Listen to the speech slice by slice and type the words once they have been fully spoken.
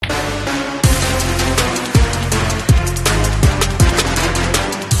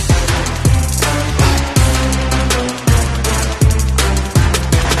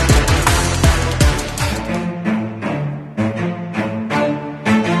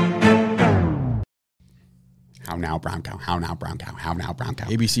How now, brown cow? How now, brown cow? How now, brown cow?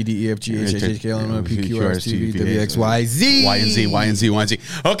 A, B, C, D, E, F, G, H, I, J, K, L, M, N, P, Q, R, S, T, U, V, W, X, Y, Z. Y and Z, Y and Z, Y and Z.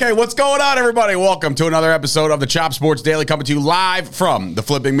 Okay, what's going on, everybody? Welcome to another episode of the Chop Sports Daily, coming to you live from the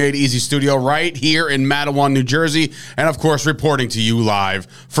Flipping Made Easy studio right here in Matawan, New Jersey. And, of course, reporting to you live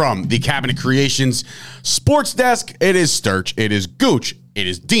from the Cabinet Creations Sports Desk. It is Sturch. It is Gooch. It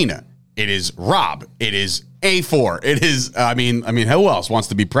is Dina. It is Rob. It is A4. It is, I mean, who else wants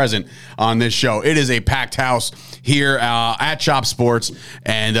to be present on this show? It is a packed house here at Chop Sports,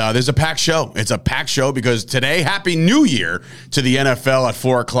 and there's a packed show. It's a packed show because today, Happy New Year to the NFL at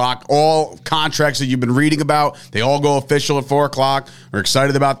 4 o'clock. All contracts that you've been reading about, they all go official at 4 o'clock. We're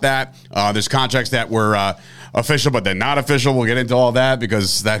excited about that. There's contracts that were official, but they're not official. We'll get into all that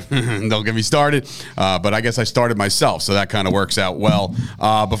because that they'll get me started. But I guess I started myself, so that kind of works out well.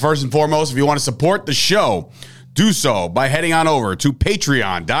 But first and foremost, if you want to support the show, do so by heading on over to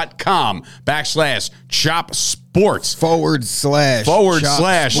patreon.com/Chop Sports // Why Chop don't you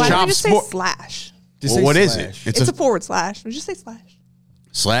just say Sports. slash? Well, what is it? It's a forward slash. Just say slash.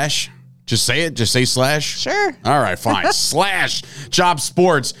 Slash? Just say it. Just say slash. Sure. All right, fine. / Chop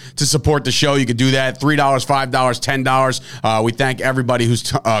Sports to support the show. You can do that. $3, $5, $10. We thank everybody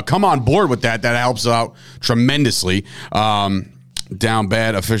who's come on board with that. That helps out tremendously. Down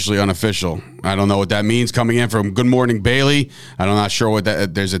bad, officially unofficial. I don't know what that means. Coming in from Good Morning Bailey. I'm not sure what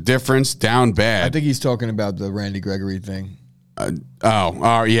that. There's a difference. Down bad. I think he's talking about the Randy Gregory thing.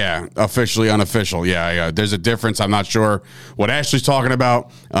 Yeah, officially unofficial. Yeah. There's a difference. I'm not sure what Ashley's talking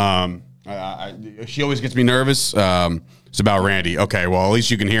about. She always gets me nervous. It's about Randy. Okay, well, at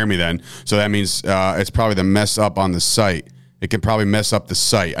least you can hear me then. So that means it's probably the mess up on the site. It can probably mess up the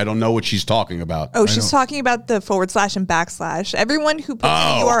site. I don't know what she's talking about. Oh, she's talking about the / and /. Everyone who puts in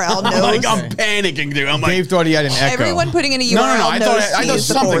a URL knows. Like, I'm panicking, dude. I'm like, Dave thought he had an echo. Everyone putting in a URL No. I knows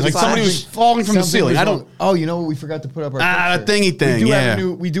thought something like somebody was falling from the ceiling. I don't. Oh, you know what? We forgot to put up our The picture. thingy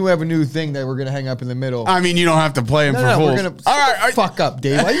thing. We do have a new thing that we're gonna hang up in the middle. I mean, you don't have to play him for fools. We're gonna. All right. Fuck up,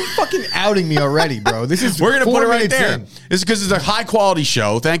 Dave. Why are you fucking outing me already, bro? This is. We're going to put it right there. In. It's because it's a high-quality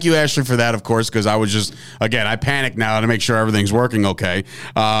show. Thank you, Ashley, for that, of course, because I was just, again, I panicked now to make sure everything's working okay. It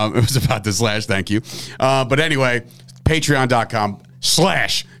was about the slash, thank you. But anyway,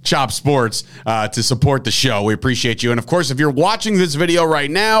 patreon.com/Chop Sports to support the show. We appreciate you. And, of course, if you're watching this video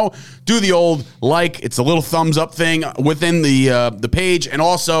right now, do the old like. It's a little thumbs up thing within the page. And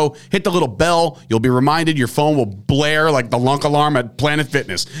also hit the little bell. You'll be reminded. Your phone will blare like the lunk alarm at Planet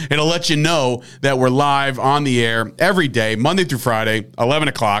Fitness. It'll let you know that we're live on the air every day, Monday through Friday, 11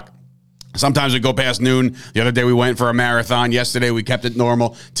 o'clock. Sometimes we go past noon. The other day we went for a marathon. Yesterday we kept it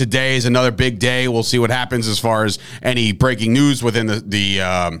normal. Today is another big day. We'll see what happens as far as any breaking news within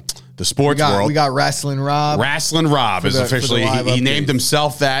the sports world. We got Wrestling Rob. Wrestling Rob is officially, he named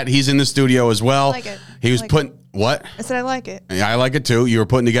himself that. He's in the studio as well. I like it. He was putting, what? I said I like it. Yeah, I like it too. You were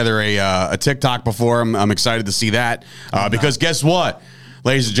putting together a TikTok before. I'm excited to see that because guess what?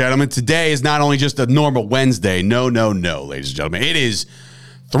 Ladies and gentlemen, today is not only just a normal Wednesday. No, ladies and gentlemen. It is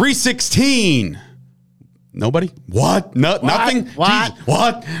 3/16. Nobody? What? No, nothing? What? Jesus,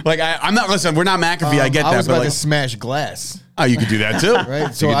 what? Like, I'm not, listen, we're not McAfee. I get that. I was but about like, to smash glass. Oh, you could do that too.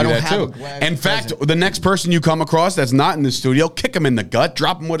 Right? So you could I do don't that have too. a glass In fact, present. the next person you come across that's not in the studio, kick him in the gut,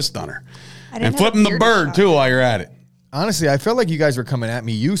 drop him with a stunner. And flip him the bird too while you're at it. Honestly, I felt like you guys were coming at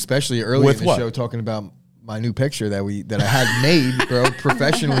me, you especially early With in the what? show, talking about my new picture that I had made, bro,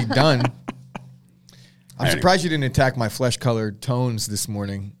 professionally done. I'm surprised you didn't attack my flesh-colored tones this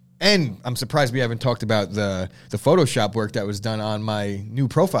morning. And I'm surprised we haven't talked about the Photoshop work that was done on my new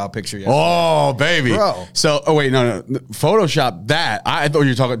profile picture yesterday. Oh, baby. Bro. So, wait, no. Photoshop that. I thought you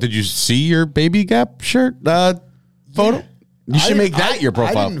were talking, did you see your Baby Gap shirt photo? Yeah. You should make that your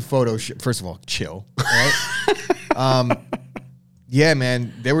profile. I didn't Photoshop. First of all, chill. Right? Yeah,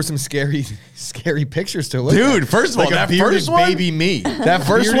 man, there were some scary pictures to look at. Dude, first of all, like that a bearded first one? baby me. That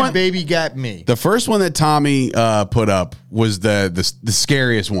first Bearded one? Baby Gap me. The first one that Tommy put up was the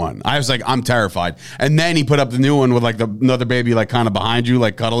scariest one. I was like, I'm terrified. And then he put up the new one with like another baby like kind of behind you,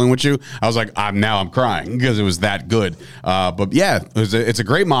 like cuddling with you. I was like, I'm crying because it was that good. But yeah, it's a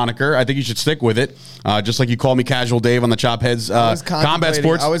great moniker. I think you should stick with it. Just like you call me Casual Dave on the Chop Heads Combat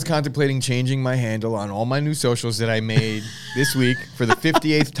Sports. I was contemplating changing my handle on all my new socials that I made this week for the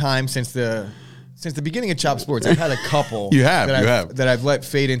 58th time since the beginning of Chop Sports. I've had a couple that I've let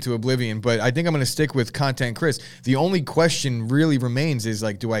fade into oblivion, but I think I'm going to stick with Content Chris. The only question really remains is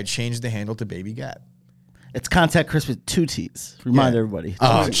like, do I change the handle to Baby Gap? It's Contact Chris with 2 T's. Remind everybody.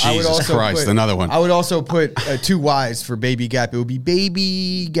 Oh, Jesus Christ, another one. I would also put 2 Y's for Baby Gap. It would be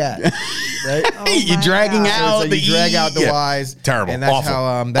Baby Gap, right? You're dragging out so you drag out the Y's. Terrible. And that's Awful.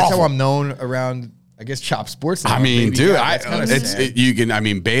 how I'm known around I guess Chop Sports. I mean, dude,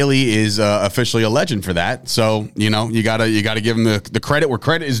 Bailey is officially a legend for that. So you gotta give him the credit where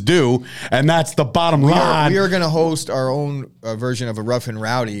credit is due, and that's the bottom line. We are going to host our own version of a Rough and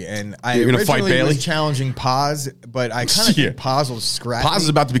Rowdy, and You're gonna fight Bailey? Was challenging Paz, but I kind of think Paz will scratch. Paz is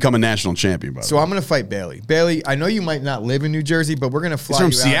about to become a national champion, by the way. So I'm going to fight Bailey. Bailey, I know you might not live in New Jersey, but we're going to fly you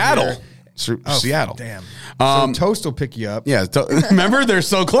out Seattle. here. Seattle. Damn. So Toast will pick you up. Yeah. Remember, they're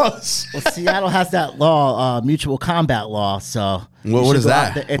so close. Well, Seattle has that law, mutual combat law. So what is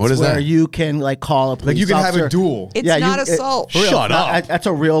that? It's where you can call a police you can officer. have a duel. It's not assault. Shut up. That's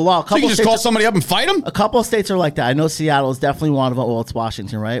a real law. So you can just call somebody up and fight them? A couple of states are like that. I know Seattle is definitely one of them. Well, it's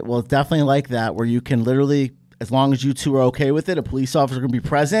Washington, right? Well, it's definitely like that, where you can literally, as long as you two are okay with it, a police officer can be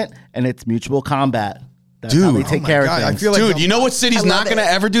present, and it's mutual combat. That's how they take care of things. I feel like you know what city's not going to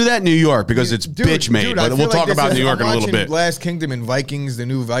ever do that? New York, because it's bitch made. But we'll talk about New York in a little bit. Last Kingdom and Vikings, the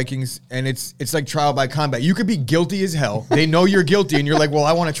new Vikings, and it's like trial by combat. You could be guilty as hell. They know you're guilty, and you're like, well,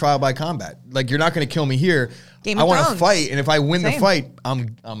 I want a trial by combat. Like, you're not going to kill me here. I want to fight, and if I win the fight,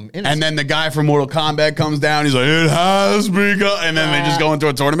 I'm innocent. And then the guy from Mortal Kombat comes down. He's like, it has begun. And then they just go into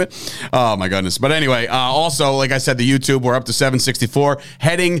a tournament. Oh, my goodness. But anyway, also, like I said, the YouTube, we're up to 764,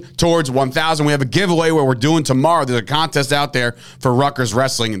 heading towards 1,000. We have a giveaway where we're doing tomorrow. There's a contest out there for Rutgers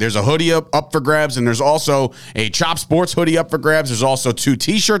Wrestling. There's a hoodie up for grabs, and there's also a Chop Sports hoodie up for grabs. There's also 2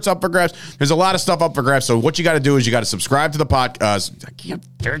 T-shirts up for grabs. There's a lot of stuff up for grabs. So what you got to do is you got to subscribe to the podcast. I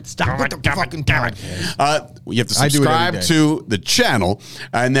can't stop with the fucking podcast. You have to subscribe to the channel,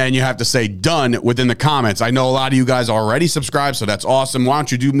 and then you have to say done within the comments. I know a lot of you guys already subscribed, so that's awesome. Why don't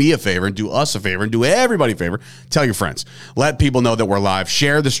you do me a favor and do us a favor and do everybody a favor? Tell your friends. Let people know that we're live.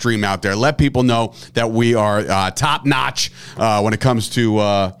 Share the stream out there. Let people know that we are top notch when it comes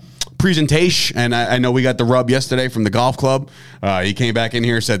to presentation. And I know we got the rub yesterday from the golf club. He came back in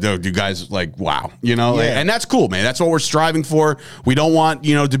here and said, "Dude, you guys wow," and that's cool, man. That's what we're striving for. We don't want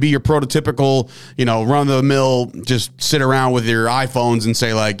to be your prototypical run of the mill, just sit around with your iPhones and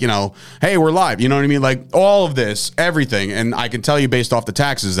say hey, we're live. You know what I mean? Like all of this, everything. And I can tell you based off the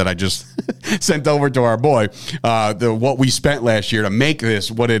taxes that I just sent over to our boy, what we spent last year to make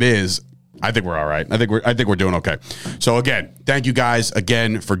this what it is. I think we're all right. I think we're doing okay. So again, thank you guys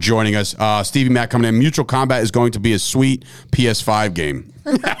again for joining us. Stevie Mac coming in. Mutual Combat is going to be a sweet PS5 game.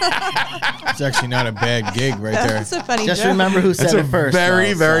 It's actually not a bad gig right there. That's a funny Just joke. remember who said it first.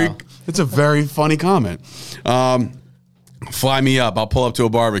 It's a very funny comment. Fly me up. I'll pull up to a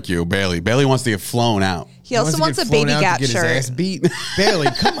barbecue. Bailey wants to get flown out. He also wants a Baby Gap shirt. His ass beat. Bailey,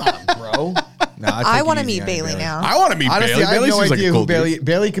 come on, bro. I want to meet Bailey now. I want to meet Honestly, Bailey. I have no idea who Bailey. Dude.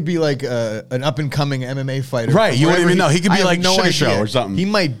 Bailey could be like an up and coming MMA fighter, right? You wouldn't even know. He could be like Sugar Show or something. He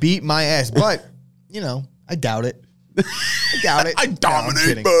might beat my ass, but I doubt it. I doubt it. I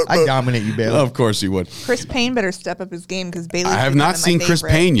dominate. I dominate you, Bailey. Of course you would. Chris Payne better step up his game because Bailey. I have not seen Chris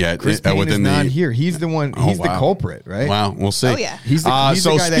Payne yet. Chris Payne is not here. He's the one. He's the culprit, right? Wow, we'll see. Oh yeah, he's the guy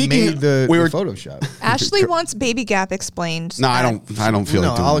that made the Photoshop. Ashley wants Baby Gap explained. No, I don't feel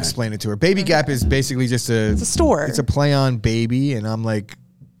like doing I'll explain it to her. Baby Gap is basically just it's a store. It's a play on baby, and I'm like,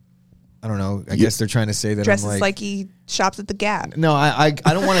 I don't know. I guess they're trying to say that dresses I'm like he shops at the Gap. No, I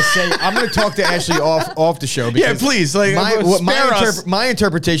don't want to say. I'm going to talk to Ashley off the show. Yeah, please. My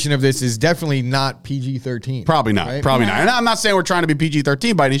interpretation of this is definitely not PG-13. Probably not. Right? Probably not. And I'm not saying we're trying to be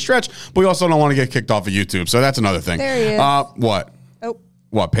PG-13 by any stretch, but we also don't want to get kicked off of YouTube. So that's another thing. There he is. What? Oh.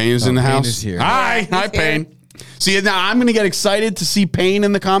 What? Payne is in the house? Payne is here. Hi, Payne. See, now I'm going to get excited to see Payne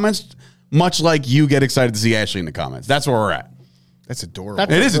in the comments, much like you get excited to see Ashley in the comments. That's where we're at. That's adorable.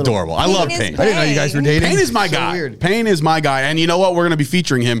 It is adorable. I love Payne. I didn't know you guys were dating. Payne is my guy. Weird. Payne is my guy. And you know what? We're going to be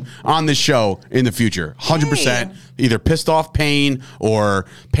featuring him on this show in the future. 100%. Either Pissed Off Payne or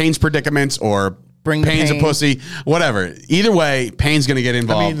Payne's Predicaments or Payne's a pussy, whatever. Either way, Payne's going to get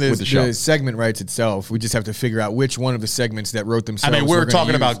involved with the show. The segment writes itself. We just have to figure out which one of the segments that wrote themselves. I mean, we're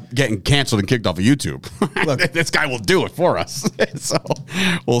talking about getting canceled and kicked off of YouTube. Look, this guy will do it for us. So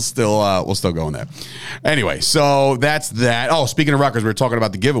we'll still go in there. Anyway, so that's that. Oh, speaking of Rutgers, we were talking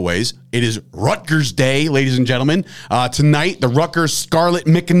about the giveaways. It is Rutgers Day, ladies and gentlemen. Tonight, the Rutgers Scarlet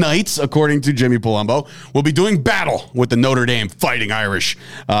McKnights, according to Jimmy Palumbo, will be doing battle with the Notre Dame Fighting Irish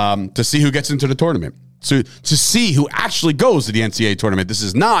to see who gets into the tournament. To see who actually goes to the NCAA tournament. This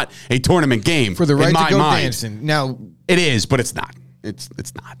is not a tournament game for the right in my to go mind. dancing. Now it is, but it's not. It's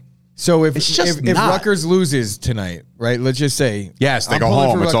not. So if Rutgers loses tonight, right? Let's just say yes, they go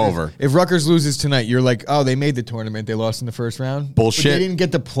home. It's over. If Rutgers loses tonight, you're like, oh, they made the tournament. They lost in the first round. Bullshit. But they didn't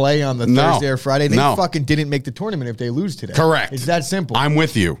get to play on the Thursday or Friday. They fucking didn't make the tournament if they lose today. Correct. It's that simple. I'm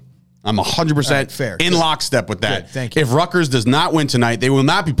with you. I'm 100% in lockstep with that. Good. Thank you. If Rutgers does not win tonight, they will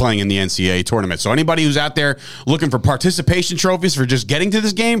not be playing in the NCAA tournament. So anybody who's out there looking for participation trophies for just getting to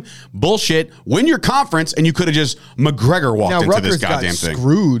this game, bullshit. Win your conference, and you could have just McGregor walked into Rutgers this goddamn got thing.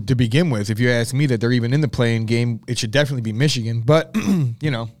 Screwed to begin with. If you ask me, that they're even in the playing game, it should definitely be Michigan. But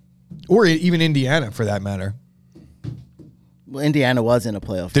or even Indiana for that matter. Well, Indiana was in a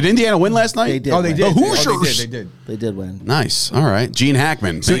playoff. Did Indiana win last night? They did. Oh, they did. The Hoosiers. They did. They did win. Nice. All right. Gene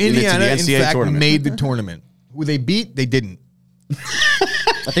Hackman. So Indiana, into the NCAA in fact, tournament. made the tournament. Who they beat, they didn't. I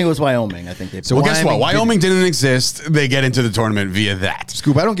think it was Wyoming. I think they. So guess what? Wyoming didn't exist. They get into the tournament via that.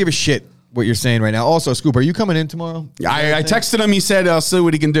 Scoop, I don't give a shit what you're saying right now. Also, Scoop, are you coming in tomorrow? I texted him. He said, "I'll see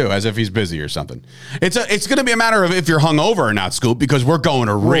what he can do," as if he's busy or something. It's going to be a matter of if you're hungover or not, Scoop, because we're going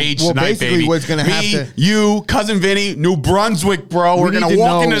to rage tonight, baby. What's going to happen? You, cousin Vinny, New Brunswick, bro. We're going to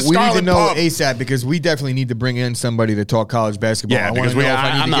walk into Scarlet We need to know Pub. ASAP because we definitely need to bring in somebody to talk college basketball. Yeah, I want because to know if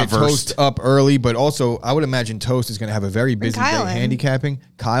I need I'm to not get versed. Toast up early, but also I would imagine Toast is going to have a very busy day handicapping.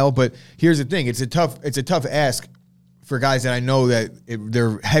 Kyle, but here's the thing: it's a tough ask for guys that I know that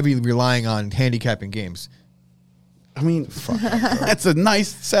they're heavily relying on handicapping games. I mean, that's a nice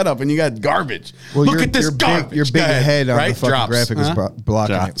setup, and you got garbage. Well, Look at this garbage. Your big head on the fucking Drops. graphic is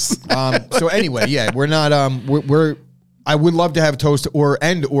blocking Drops. it. So anyway, yeah, we're not. We're. I would love to have Toast or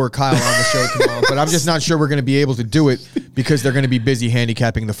Kyle on the show tomorrow, but I'm just not sure we're going to be able to do it because they're going to be busy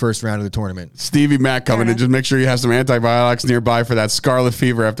handicapping the first round of the tournament. Stevie Mac coming in. Just make sure you have some antibiotics nearby for that scarlet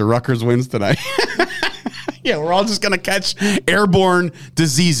fever after Rutgers wins tonight. Yeah, we're all just going to catch airborne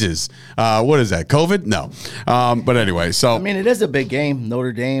diseases. What is that? COVID? No. But anyway, so. I mean, it is a big game.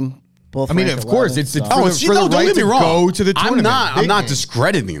 Notre Dame. Both. I mean, of course, it's for don't the right get me to wrong. go to the tournament. I'm not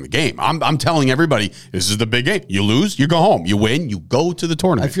discrediting the game. I'm telling everybody this is the big game. You lose, you go home. You win, you go to the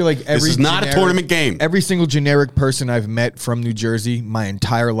tournament. I feel like this is not a tournament game. Every single generic person I've met from New Jersey my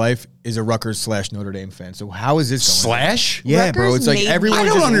entire life is a Rutgers / Notre Dame fan. So how is this going? Slash? Yeah, Rutgers bro. It's like everyone I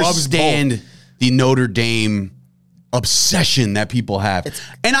don't just understand loves both. the Notre Dame obsession that people have.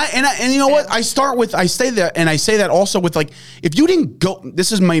 And you know what? I say that also with, like, if you didn't go,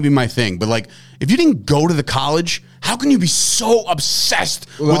 this is maybe my thing, but like, if you didn't go to the college, how can you be so obsessed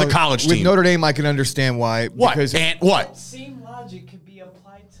with a college team? With Notre Dame, I can understand why. What? Because What? Same logic could be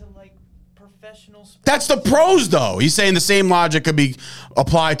applied to like professional sports. That's the pros, though. He's saying the same logic could be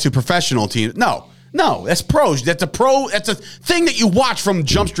applied to professional teams. No, that's pros. That's a pro. That's a thing that you watch from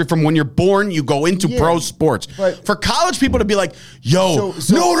Jump Street. From when you're born, you go into pro sports. But for college people to be like, "Yo,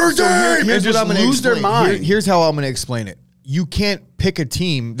 Notre Dame," here's and what I'm just gonna lose their explain. mind. Here's how I'm going to explain it. You can't pick a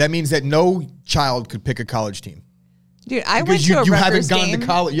team. That means that no child could pick a college team. Dude, I went Because to a you haven't Rutgers gone game. to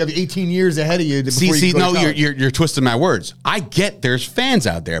college. You have 18 years ahead of you. Before you go to college. You're twisting my words. I get there's fans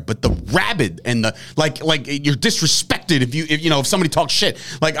out there, but the rabid and the like you're disrespected if somebody talks shit.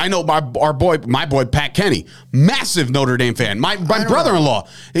 Like, I know my boy Pat Kenny, massive Notre Dame fan. My brother-in-law,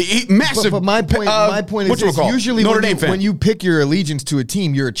 massive. But my point is this, usually Notre Dame fan. when you pick your allegiance to a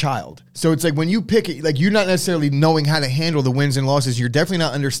team, you're a child. So it's like when you pick it, like, you're not necessarily knowing how to handle the wins and losses. You're definitely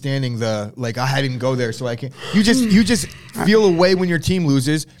not understanding the, like, I didn't go there, so I can't. You just feel a way when your team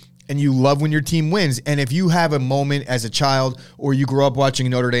loses, and you love when your team wins. And if you have a moment as a child, or you grew up watching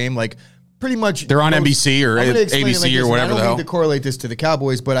Notre Dame, like, pretty much they're on NBC or ABC or whatever the hell. I don't mean to correlate this to the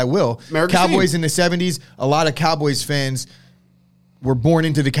Cowboys, but I will. America's Cowboys team. in the 70s, a lot of Cowboys fans were born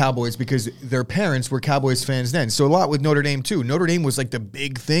into the Cowboys because their parents were Cowboys fans then. So a lot with Notre Dame too. Notre Dame was like the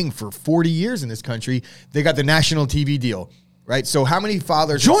big thing for 40 years in this country. They got the national TV deal, right? So how many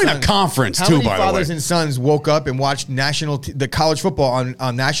fathers join a conference too, by the way? How many fathers and sons woke up and watched the college football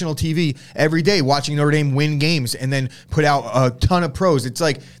on national TV every day, watching Notre Dame win games and then put out a ton of pros? It's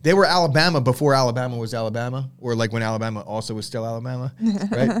like they were Alabama before Alabama was Alabama, or like when Alabama also was still Alabama,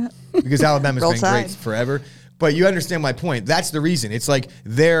 right? Because Alabama's been great forever. But you understand my point. That's the reason. It's like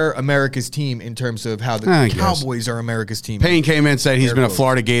they're America's team in terms of how the Cowboys are America's team. Payne came in and said he's been a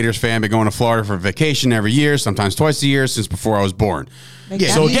Florida Gators fan, been going to Florida for vacation every year, sometimes twice a year since before I was born.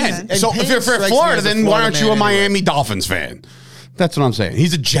 Yeah. So again, if you're for Florida, then why aren't you a Miami Dolphins fan? That's what I'm saying.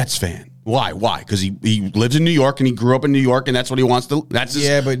 He's a Jets fan. Why? Because he lives in New York and he grew up in New York and that's what he wants to. That's his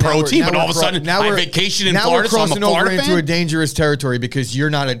pro team. But all of a sudden, I vacation in Florida, so I'm a Florida fan. Now we're crossing over into a dangerous territory because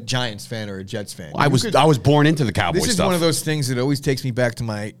you're not a Giants fan or a Jets fan. I was born into the Cowboys. This is one of those things that always takes me back to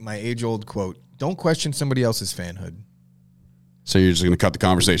my age-old quote: "Don't question somebody else's fanhood." So you're just going to cut the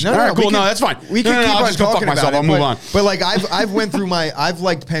conversation? No, all right, cool. No, that's fine. We can keep I'll on just go fuck talking myself. about it. I'll move on. But like I've went through I've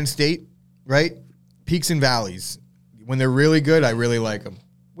liked Penn State, right? Peaks and valleys. When they're really good, I really like them.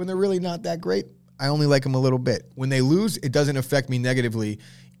 When they're really not that great, I only like them a little bit. When they lose, it doesn't affect me negatively,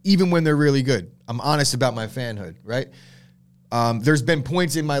 even when they're really good. I'm honest about my fanhood, right? there's been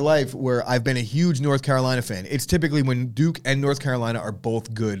points in my life where I've been a huge North Carolina fan. It's typically when Duke and North Carolina are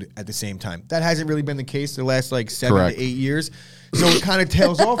both good at the same time. That hasn't really been the case the last 7 to 8 years. So it kind of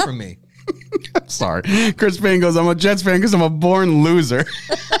tails off from me. Sorry. Chris Payne goes, I'm a Jets fan because I'm a born loser.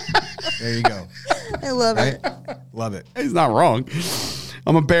 There you go. I love it. Love it. He's not wrong.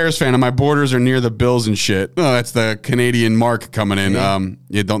 I'm a Bears fan, and my borders are near the Bills and shit. Oh, that's the Canadian Mark coming in.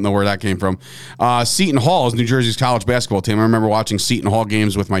 You don't know where that came from. Seton Hall is New Jersey's college basketball team. I remember watching Seton Hall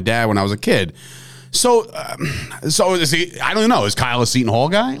games with my dad when I was a kid. So is he? I don't know. Is Kyle a Seton Hall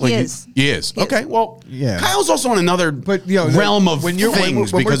guy? He is. He is. Okay. Well, yeah. Kyle's also in another realm of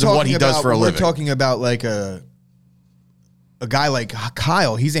things because of what he does for a living. We're talking about a guy like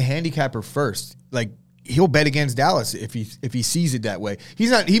Kyle. He's a handicapper first. He'll bet against Dallas if he sees it that way.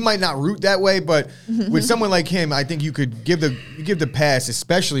 He might not root that way, but with someone like him, I think you could give the pass,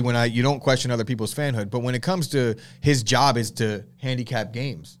 especially when you don't question other people's fanhood. But when it comes to his job is to handicap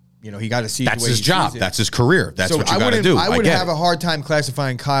games. He got to see that's the way his job. That's his career. That's what you got to do. I would have a hard time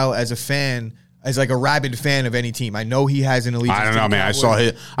classifying Kyle as a fan, as a rabid fan of any team. I know he has an allegiance. I don't know, man.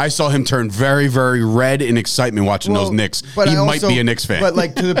 I saw him turn very, very red in excitement watching those Knicks. But he might be a Knicks fan.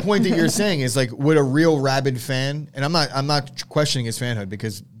 But to the point that you're saying is would a real rabid fan, and I'm not questioning his fanhood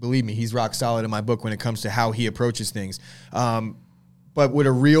because believe me, he's rock solid in my book when it comes to how he approaches things. But would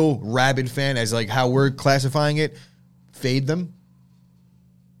a real rabid fan, as how we're classifying it, fade them?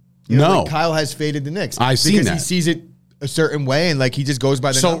 No. Kyle has faded the Knicks. I've seen that. Because he sees it a certain way and he just goes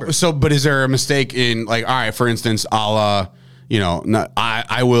by the numbers. But is there a mistake in all right, for instance, I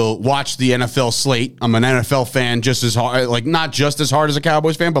will watch the NFL slate. I'm an NFL fan just as hard, not just as hard as a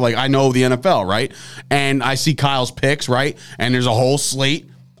Cowboys fan, but I know the NFL, right? And I see Kyle's picks, right? And there's a whole slate.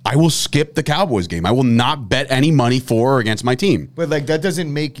 I will skip the Cowboys game. I will not bet any money for or against my team. But that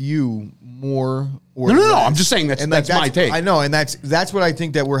doesn't make you more or no. less. I'm just saying that's my take. I know, and that's what I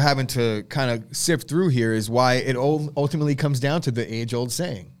think that we're having to kind of sift through here is why it ultimately comes down to the age-old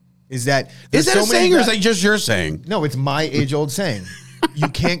saying. Is that a saying or is that just your saying? No, it's my age-old saying. You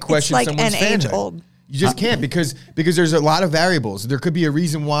can't question someone's fanhood. Age-old. You just can't because there's a lot of variables. There could be a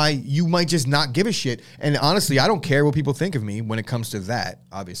reason why you might just not give a shit. And honestly, I don't care what people think of me when it comes to that,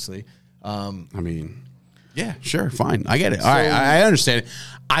 obviously. Yeah, sure, fine. I get it. All right, I understand it.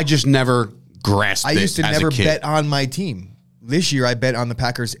 I just never grasped it. I used to never bet on my team. This year, I bet on the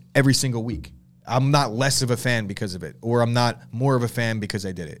Packers every single week. I'm not less of a fan because of it, or I'm not more of a fan because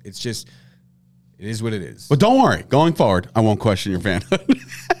I did it. It's just, it is what it is. But don't worry. Going forward, I won't question your fanhood.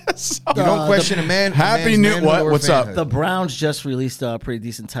 You don't question a man. Happy New What's up? The Browns just released a pretty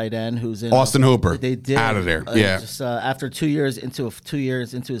decent tight end who's in Austin Hooper. They did out of there. Yeah. Just after 2 years into his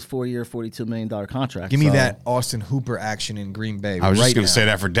 4-year, $42 million contract. Give me that Austin Hooper action in Green Bay. I was just going to say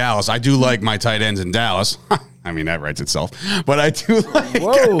that for Dallas. I do like my tight ends in Dallas. I mean, that writes itself. But I do like.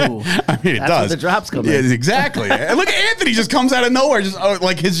 Whoa! I mean, it That's does. Where the drops come in. Yeah, exactly. And look at Anthony, just comes out of nowhere.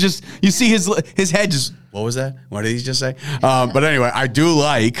 You see his head just. What was that? What did he just say? But anyway, I do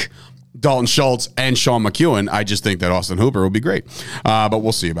like Dalton Schultz and Sean McEwen. I just think that Austin Hooper will be great. But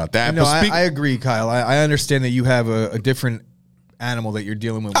we'll see about that. No, I agree, Kyle. I understand that you have a different animal that you're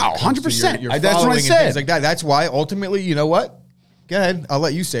dealing with. Oh, 100%. That's what I said. Like that. That's why ultimately, you know what? Go ahead. I'll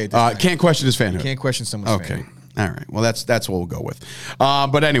let you say it. Can't question his fanhood. Can't question someone's fanhood. Okay. All right. Well, that's what we'll go with.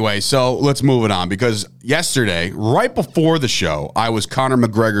 But anyway, so let's move it on because yesterday, right before the show, I was Conor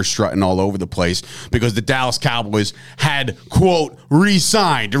McGregor strutting all over the place because the Dallas Cowboys had, quote,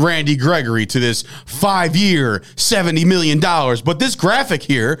 re-signed Randy Gregory to this 5-year, $70 million. But this graphic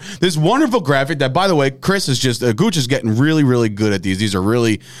here, this wonderful graphic that, by the way, Chris is just, Gooch is getting really, really good at these. These are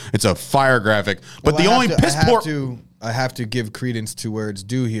really, it's a fire graphic. But well, the only piss poor. I have to give credence to where it's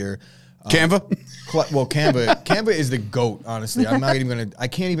due here. Canva? Canva is the GOAT, honestly. I'm not even going to, I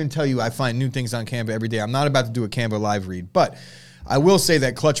can't even tell you I find new things on Canva every day. I'm not about to do a Canva live read, but I will say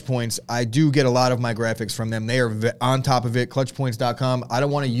that Clutch Points, I do get a lot of my graphics from them. They are on top of it, clutchpoints.com. I don't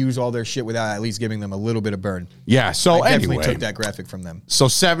want to use all their shit without at least giving them a little bit of burn. Yeah, so I definitely took that graphic from them. So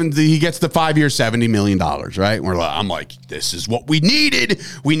he gets the 5-year, $70 million, right? I'm like, this is what we needed.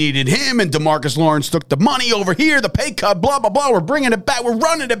 We needed him, and DeMarcus Lawrence took the money over here, the pay cut, blah, blah, blah. We're bringing it back. We're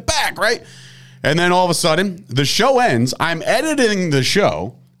running it back, right? And then all of a sudden, the show ends. I'm editing the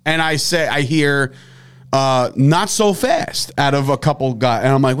show, and I hear... not so fast out of a couple guys.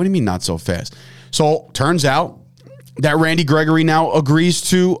 And I'm like, what do you mean not so fast? So turns out that Randy Gregory now agrees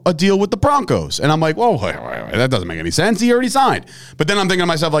to a deal with the Broncos. And I'm like, whoa, wait, that doesn't make any sense. He already signed. But then I'm thinking to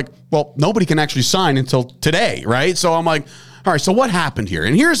myself, like, well, nobody can actually sign until today, right? So I'm like, all right, so what happened here?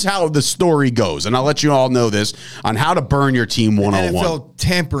 And here's how the story goes. And I'll let you all know this on how to burn your team 101. NFL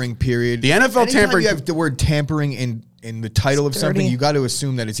tampering period. The NFL tampering. You have the word tampering in the title of something, you got to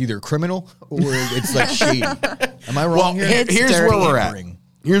assume that it's either criminal or it's like shady. Am I wrong here? Here's where we're at.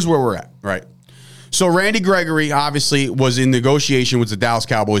 Here's where we're at, right? So Randy Gregory obviously was in negotiation with the Dallas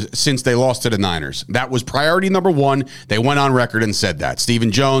Cowboys since they lost to the Niners. That was priority number one. They went on record and said that. Stephen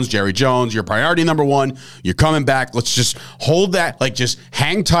Jones, Jerry Jones, you're priority number one. You're coming back. Let's just hold that, like just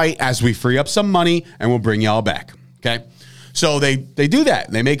hang tight as we free up some money and we'll bring y'all back, okay? So they do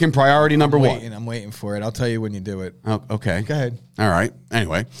that. They make him priority number one. I'm waiting for it. I'll tell you when you do it. Oh, okay. Go ahead. All right.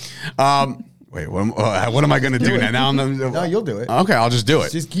 Anyway. Wait, what am I going to do now? No, you'll do it. Okay, I'll just do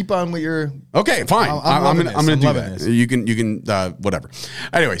it. Just keep on with your... Okay, fine. I'm going to do that. This. You can whatever.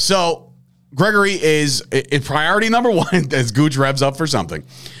 Anyway, so Gregory is priority number one as Gooch revs up for something.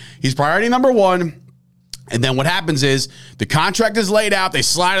 He's priority number one. And then what happens is the contract is laid out. They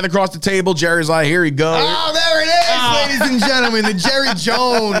slide it across the table. Jerry's like, here he goes. Oh, there it is, ladies and gentlemen. The Jerry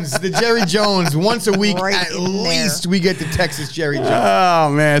Jones. The Jerry Jones. Once a week, right at least, we get the Texas Jerry Jones.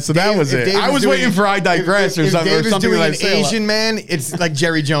 Oh, man. So that was it. I was waiting for I digress or something. If Dave is doing an Asian man, it's like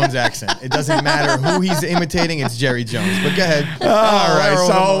Jerry Jones accent. It doesn't matter who he's imitating. It's Jerry Jones. But go ahead. All right.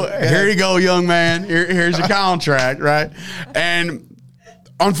 So here you go, young man. Here's your contract, right? And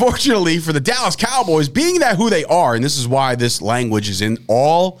unfortunately for the Dallas Cowboys, being that who they are, and this is why this language is in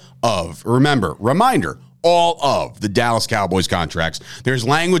all of, reminder, all of the Dallas Cowboys contracts. There's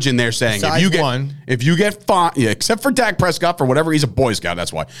language in there saying if you get fined, except for Dak Prescott, for whatever, he's a Boy Scout,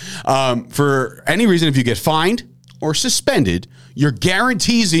 that's why. For any reason, if you get fined or suspended, your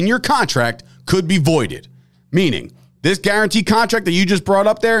guarantees in your contract could be voided. Meaning, this guaranteed contract that you just brought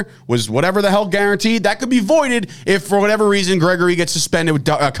up there was whatever the hell guaranteed. That could be voided if, for whatever reason, Gregory gets suspended with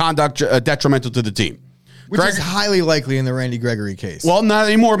conduct detrimental to the team. Which is highly likely in the Randy Gregory case. Well, not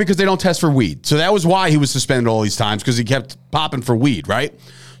anymore because they don't test for weed. So that was why he was suspended all these times, because he kept popping for weed, right?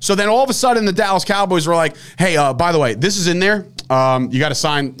 So then all of a sudden the Dallas Cowboys were like, hey, by the way, this is in there. You got to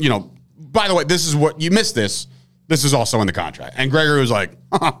sign, by the way, this is what you missed this. This is also in the contract. And Gregory was like,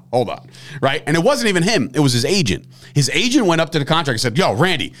 hold on, right? And it wasn't even him. It was his agent. His agent went up to the contract and said, yo,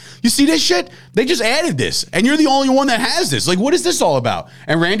 Randy, you see this shit? They just added this, and you're the only one that has this. Like, what is this all about?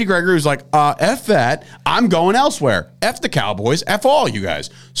 And Randy Gregory was like, F that. I'm going elsewhere. F the Cowboys. F all you guys.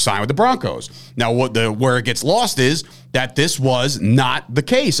 Sign with the Broncos. Now, where it gets lost is that this was not the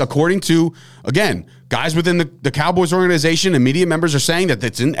case. According to, again, guys within the Cowboys organization and media members are saying that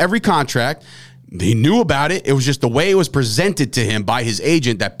it's in every contract. He knew about it. It was just the way it was presented to him by his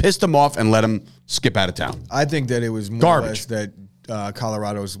agent that pissed him off and let him skip out of town. I think that it was more or less that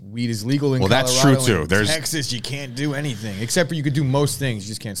Colorado's weed is legal in Colorado. Well, that's true, too. In Texas, you can't do anything. Except for you could do most things.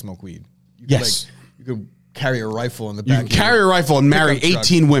 You just can't smoke weed. Yes. You could carry a rifle in the back. You can carry a rifle and marry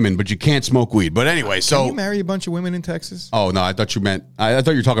 18 women, but you can't smoke weed. But anyway, so... Can you marry a bunch of women in Texas? Oh, no, I thought you meant... I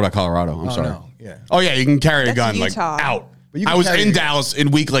thought you were talking about Colorado. I'm sorry. No. Yeah. Oh, yeah, you can carry a gun, Utah. like, out. I was in Dallas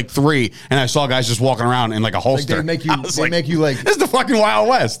in week 3, and I saw guys just walking around in like a holster. Like they make you like this is the fucking Wild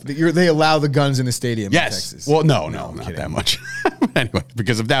West. They allow the guns in the stadium. Yes. In Texas. Well, no, not that much. Anyway,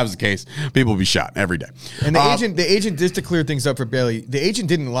 because if that was the case, people would be shot every day. And the agent, just to clear things up for Bailey, the agent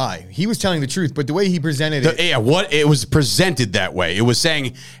didn't lie. He was telling the truth, but the way he presented it, it was presented that way. It was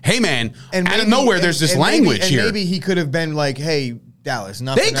saying, "Hey, man," and out of nowhere, there's this language here. Maybe he could have been like, "Hey, Dallas,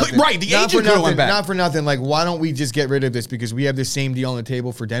 The agent could have went back. Not for nothing. Like, why don't we just get rid of this because we have the same deal on the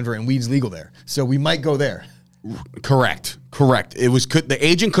table for Denver and weed's legal there, so we might go there." Correct. It was the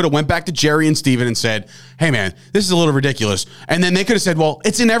agent could have went back to Jerry and Steven and said, "Hey, man, this is a little ridiculous." And then they could have said, "Well,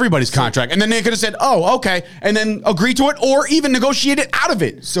 it's in everybody's contract." And then they could have said, "Oh, okay," and then agree to it or even negotiate it out of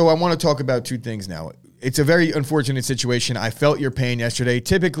it. So I want to talk about two things now. It's a very unfortunate situation. I felt your pain yesterday.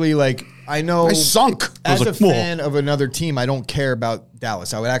 Typically, like, I know I sunk. As a fan of another team, I don't care about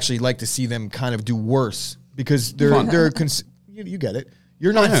Dallas. I would actually like to see them kind of do worse because you get it.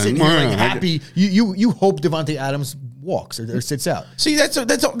 You're not sitting here like happy. You hope Devontae Adams walks or sits out. See, that's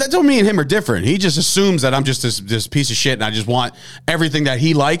what me and him are different. He just assumes that I'm just this piece of shit and I just want everything that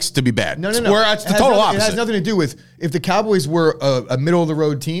he likes to be bad. No. Where it's the total opposite. It has nothing to do with if the Cowboys were a middle of the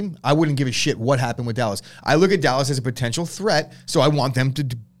road team, I wouldn't give a shit what happened with Dallas. I look at Dallas as a potential threat, so I want them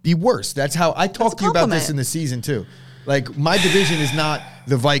to be worse. That's how I talked to you about this in the season too. Like, my division is not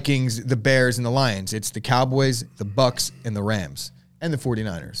the Vikings, the Bears, and the Lions. It's the Cowboys, the Bucks, and the Rams, and the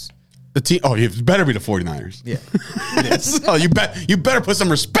 49ers. The team. Oh, you better be the 49ers. Yeah. So you better put some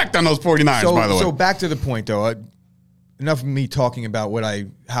respect on those 49ers, by the way. So back to the point, though. Enough of me talking about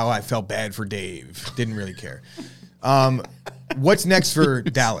how I felt bad for Dave. Didn't really care. What's next for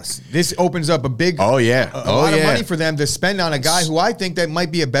Dallas? This opens up a big a lot of money for them to spend on a guy who I think that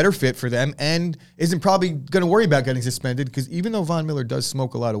might be a better fit for them and isn't probably going to worry about getting suspended because even though Von Miller does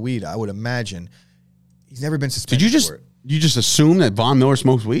smoke a lot of weed, I would imagine He's never been suspended. Did you just assume that Von Miller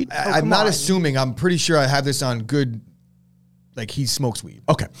smokes weed? I'm not assuming. I'm pretty sure I have this on good. Like, he smokes weed.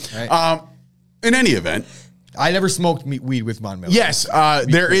 Okay. Right? In any event, I never smoked weed with Von Miller. Yes,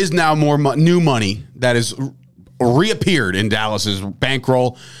 there is now more new money that has reappeared in Dallas's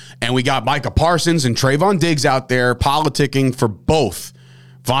bankroll, and we got Micah Parsons and Trayvon Diggs out there politicking for both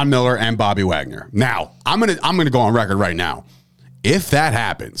Von Miller and Bobby Wagner. Now, I'm gonna go on record right now. If that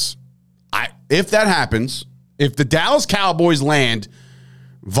happens, if the Dallas Cowboys land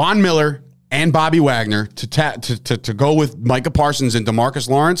Von Miller and Bobby Wagner to go with Micah Parsons and DeMarcus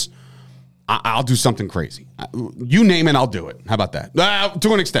Lawrence, I'll do something crazy. You name it, I'll do it. How about that?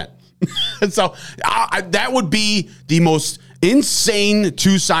 To an extent. So that would be the most insane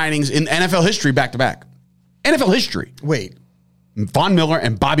two signings in NFL history back to back. NFL history. Wait. Von Miller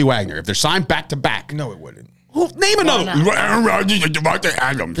and Bobby Wagner, if they're signed back to back. No, it wouldn't. Well, name another.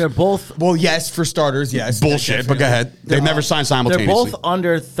 Adams. They're both. Well, yes, for starters, yes. Bullshit, but go ahead. They've never signed simultaneously. They're both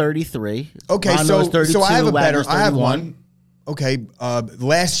under 33. Okay, so I have a better. I have one. Okay,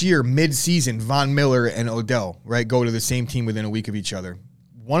 last year, mid-season, Von Miller and Odell, right, go to the same team within a week of each other.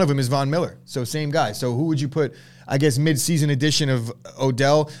 One of them is Von Miller, so same guy. So who would you put, I guess, mid-season edition of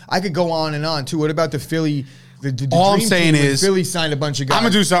Odell? I could go on and on, too. What about the Philly? The all I'm saying is Philly signed a bunch of guys. I'm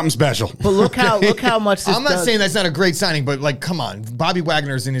gonna do something special. But look how much. I'm not saying that's not a great signing, but like, come on, Bobby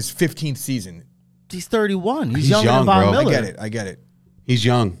Wagner's in his 15th season. He's 31. He's younger than Von Miller. I get it. He's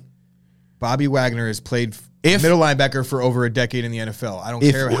young. Bobby Wagner has played middle linebacker for over a decade in the NFL. I don't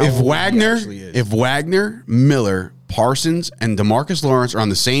care how old he actually is. If Wagner, Miller, Parsons, and DeMarcus Lawrence are on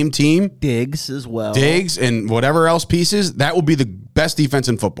the same team, Diggs as well. Diggs and whatever else pieces, that will be the best defense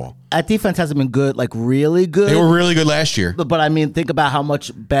in football. That defense hasn't been good, like really good. They were really good last year. But I mean, think about how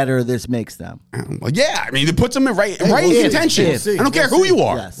much better this makes them. Yeah, I mean, it puts them in right contention. I don't care who you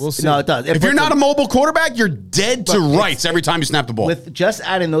are. Yes. We'll see. No, it does. If you're not a mobile quarterback, you're dead to rights every time you snap the ball. With just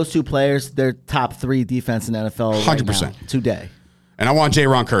adding those two players, they're top 3 defense in NFL 100% right now, today. And I want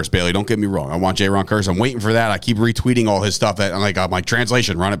J-Ron Kearse, Bailey. Don't get me wrong. I want J-Ron Kearse. I'm waiting for that. I keep retweeting all his stuff that I'm like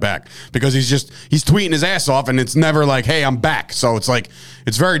translation, run it back. Because he's tweeting his ass off, and it's never like, hey, I'm back. So it's like,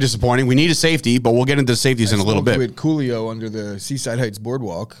 it's very disappointing. We need a safety, but we'll get into the safeties in a little bit. With Coolio under the Seaside Heights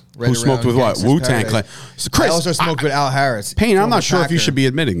Boardwalk. Right. Who smoked with what? Wu-Tang Clan. So Chris, I also smoked with Al Harris. Payne, I'm not sure if you should be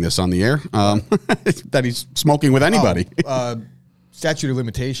admitting this on the air, that he's smoking with anybody. Statute of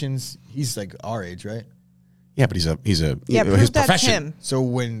limitations, he's like our age, right? Yeah, but his profession. Him. So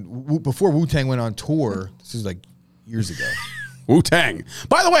before Wu-Tang went on tour, this is like years ago. Wu-Tang.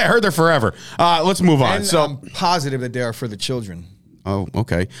 By the way, I heard they're forever. Let's move on. And so I'm positive that they are for the children. Oh,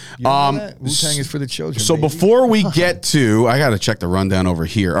 okay. Wu-Tang is for the children. So baby. Before we get to, I got to check the rundown over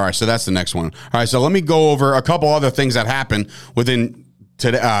here. All right, so that's the next one. All right, so let me go over a couple other things that happened within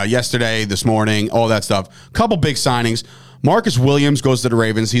today, yesterday, this morning, all that stuff. Couple big signings. Marcus Williams goes to the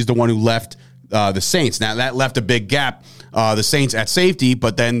Ravens. He's the one who left the Saints. Now, that left a big gap, the Saints at safety,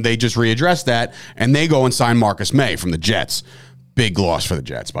 but then they just readdressed that, and they go and sign Marcus May from the Jets. Big loss for the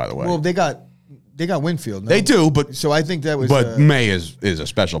Jets, by the way. Well, they got Winfield. No? They do, but so I think that was. But May is a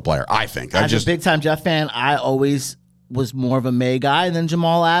special player, I think. As a big-time Jet fan, I always was more of a May guy than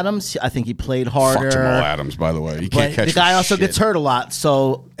Jamal Adams. I think he played harder. Fuck Jamal Adams, by the way. He can't catch the guy also gets hurt a lot.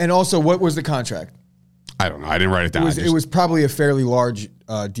 So, and also, what was the contract? I don't know. I didn't write it down. It was probably a fairly large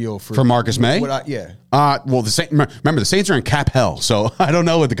deal for Marcus May. Yeah. Well, remember the Saints are in cap hell, so I don't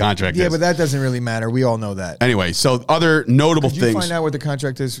know what the contract is. Yeah, but that doesn't really matter. We all know that. Anyway, so other notable things. Could you find out what the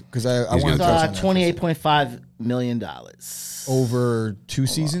contract is? Because I want to touch on that. $28.5 million over 2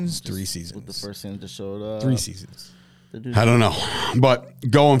 seasons, 3 seasons. With the first season just showed up. 3 seasons. I don't know.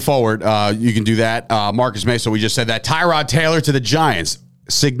 But going forward, you can do that. Marcus May, so we just said that. Tyrod Taylor to the Giants.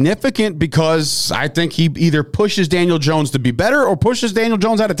 Significant because I think he either pushes Daniel Jones to be better or pushes Daniel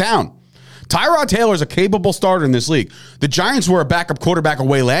Jones out of town. Tyrod Taylor is a capable starter in this league. The Giants were a backup quarterback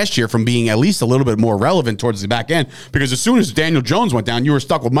away last year from being at least a little bit more relevant towards the back end because as soon as Daniel Jones went down, you were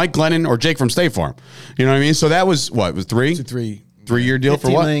stuck with Mike Glennon or Jake from State Farm. You know what I mean? So that was what? It was 3? It's a 3-year deal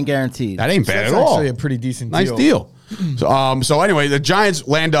for what? $15 million guaranteed. That ain't bad at all. That's actually a pretty decent deal. Nice deal. So anyway, the Giants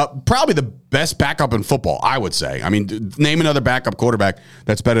land up probably the best backup in football, I would say. I mean, name another backup quarterback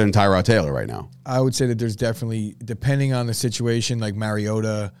that's better than Tyrod Taylor right now. I would say that there's definitely, depending on the situation, like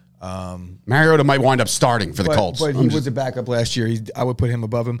Mariota. Mariota might wind up starting for the Colts. But he was a backup last year. I would put him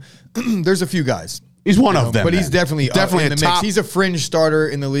above him. There's a few guys. He's one of them. But he's definitely in the mix. Top. He's a fringe starter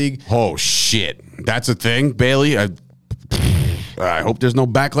in the league. Oh, shit. That's a thing, Bailey. I hope there's no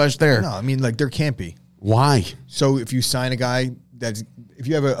backlash there. No, I mean, like, there can't be. Why? So if you sign a guy if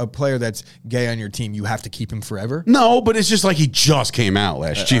you have a player that's gay on your team, you have to keep him forever? No, but it's just like he just came out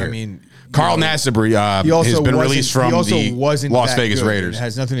last year. I mean, Carl Nassib has been released from the Las Vegas Raiders. It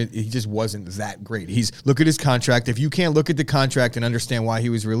has nothing. He just wasn't that great. Look at his contract. If you can't look at the contract and understand why he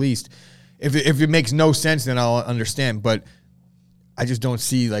was released, if it makes no sense, then I'll understand. But I just don't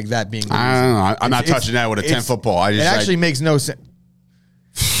see like that being. I don't know. I'm not touching that with a 10-foot pole. It actually makes no sense.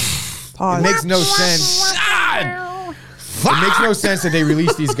 It makes no sense. It makes no sense that they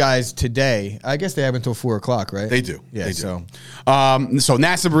release these guys today. I guess they have until 4 o'clock, right? They do. Yeah. They do. So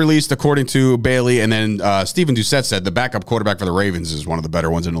Nassib released according to Bailey, and then Stephen Doucette said the backup quarterback for the Ravens is one of the better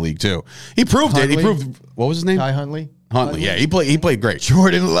ones in the league too. He proved it. He proved. What was his name? Ty Huntley. Yeah, he played great.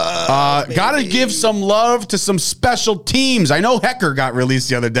 Jordan Love. Got to give some love to some special teams. I know Hecker got released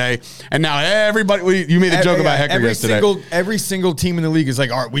the other day, and now everybody. You made a joke about Hecker yesterday. Every single team in the league is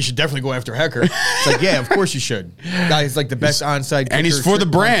like, all right, we should definitely go after Hecker. It's like, yeah, of course you should. Guy's like the best onside kicker, and he's for the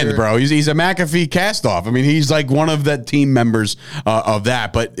brand, punter. Bro. He's a McAfee cast-off. I mean, he's like one of the team members of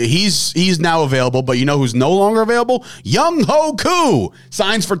that. But he's now available. But you know who's no longer available? Young Ho Koo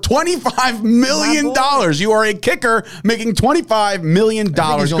signs for $25 million. You are a kicker making $25 million.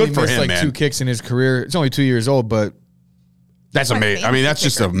 Good for him, man. 2 kicks in his career. It's only 2 years old, but that's amazing. I mean, that's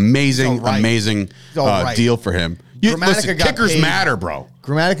just amazing deal for him. Listen, kickers matter, bro.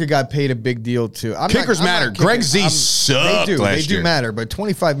 Grammatica got paid a big deal too. Kickers matter. Greg Z sucked last year. They do matter, but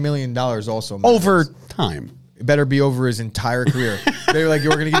 $25 million also matters. Over time. It better be over his entire career. They were like,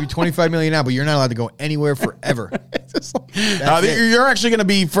 we're going to give you $25 million now, but you're not allowed to go anywhere forever. You're actually going to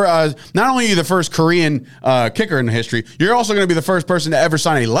be not only are you the first Korean kicker in history, you're also going to be the first person to ever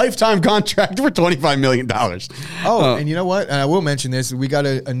sign a lifetime contract for $25 million. And you know what? And I will mention this. We got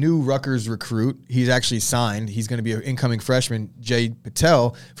a new Rutgers recruit. He's actually signed. He's going to be an incoming freshman, Jay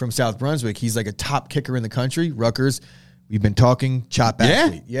Patel from South Brunswick. He's like a top kicker in the country, Rutgers. We've been talking chop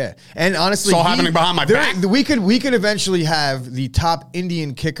athlete. Yeah. And honestly, it's all happening behind my back. We could eventually have the top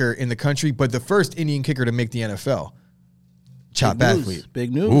Indian kicker in the country, but the first Indian kicker to make the NFL. Chop athlete.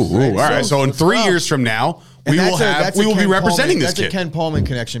 Big news. All right. So in 3 years from now, we will be representing this kid. That's a Ken Paulman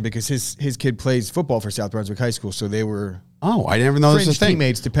connection because his kid plays football for South Brunswick High School, so they were I never know this was a thing.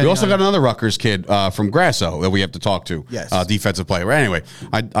 Teammates, we also got another Rutgers kid from Grasso that we have to talk to. Yes. Defensive player. Anyway,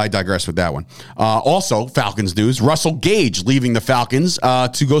 I digress with that one. Also, Falcons news. Russell Gage leaving the Falcons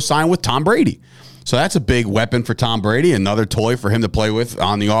to go sign with Tom Brady. So that's a big weapon for Tom Brady, another toy for him to play with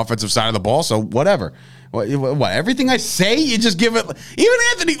on the offensive side of the ball. So whatever. What? Everything I say, you just give it. Even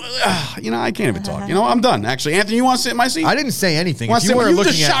Anthony, I can't even talk. I'm done. Actually, Anthony, you want to sit in my seat? I didn't say anything. You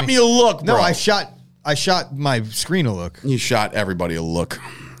just shot me a look, bro. No, I shot my screen a look. You shot everybody a look.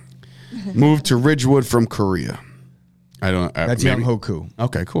 Moved to Ridgewood from Korea. I don't. That's Young Ho Koo.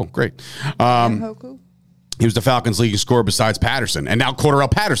 Okay, cool, great. Young Ho Koo. He was the Falcons' leading scorer besides Patterson. And now Cordarrelle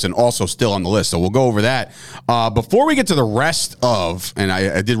Patterson also still on the list. So we'll go over that. Before we get to the rest of, and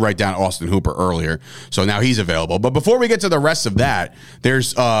I did write down Austin Hooper earlier, so now he's available. But before we get to the rest of that,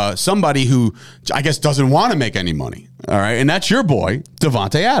 there's somebody who I guess doesn't want to make any money. All right. And that's your boy,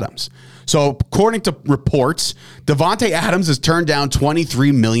 Davante Adams. So according to reports, Davante Adams has turned down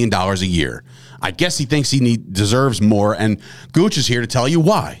 $23 million a year. I guess he thinks he deserves more. And Gooch is here to tell you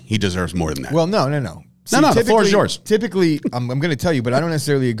why he deserves more than that. Well, no. See, the floor is yours. Typically, I'm going to tell you, but I don't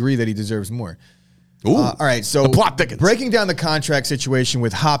necessarily agree that he deserves more. Ooh, all right, so the plot thickens. Breaking down the contract situation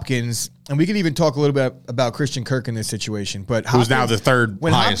with Hopkins, and we could even talk a little bit about Christian Kirk in this situation. But who's now the third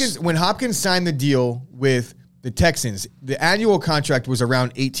highest. When Hopkins signed the deal with the Texans, the annual contract was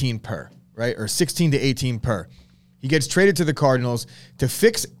around 18 per, right, or 16 to 18 per. He gets traded to the Cardinals to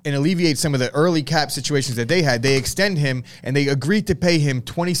fix and alleviate some of the early cap situations that they had. They extend him, and they agreed to pay him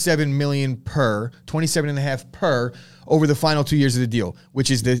 $27 million per, $27.5 per over the final 2 years of the deal,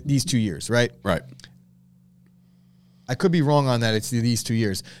 which is these 2 years, right? Right. I could be wrong on that. It's these 2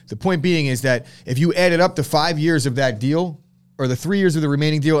 years. The point being is that if you added up the 5 years of that deal, or the 3 years of the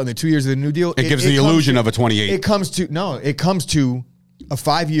remaining deal and the 2 years of the new deal, it gives the illusion of a 28. It comes to a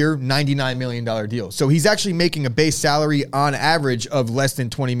 5-year, $99 million deal. So he's actually making a base salary on average of less than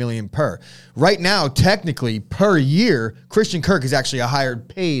 $20 million per. Right now, technically, per year, Christian Kirk is actually a higher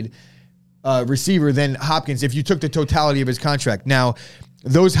paid receiver than Hopkins if you took the totality of his contract. Now,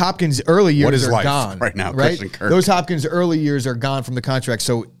 those Hopkins early years are gone. Right now, right? Christian Kirk. Those Hopkins early years are gone from the contract.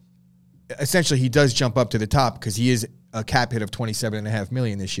 So essentially, he does jump up to the top because he is a cap hit of $27.5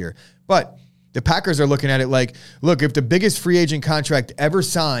 million this year. But the Packers are looking at it like, look, if the biggest free agent contract ever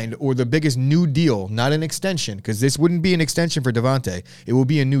signed or the biggest new deal, not an extension, because this wouldn't be an extension for Davante, it will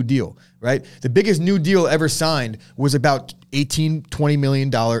be a new deal, right? The biggest new deal ever signed was about $20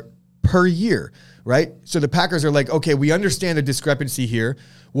 million per year, right? So the Packers are like, okay, we understand the discrepancy here.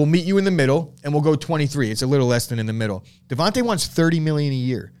 We'll meet you in the middle, and we'll go 23. It's a little less than in the middle. Davante wants $30 million a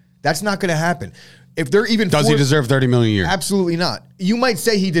year. That's not going to happen. If they're even does he deserve $30 million a year? Absolutely not. You might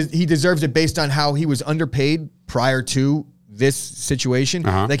say he deserves it based on how he was underpaid prior to this situation.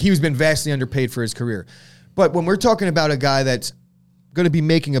 Like he was been vastly underpaid for his career. But when we're talking about a guy that's going to be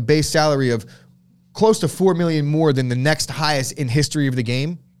making a base salary of close to $4 million more than the next highest in history of the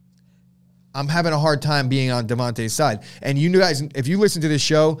game, I'm having a hard time being on Davante's side. And you guys, if you listen to this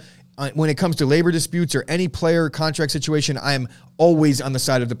show, when it comes to labor disputes or any player contract situation, I am always on the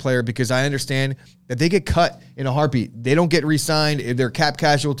side of the player because I understand that they get cut in a heartbeat. They don't get re-signed. They're cap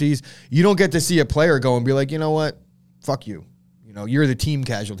casualties. You don't get to see a player go and be like, you know what? Fuck you. You know, you're the team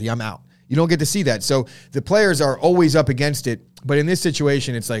casualty. I'm out. You don't get to see that. So the players are always up against it. But in this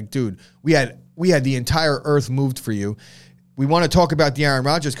situation, it's like, dude, we had the entire earth moved for you. We want to talk about the Aaron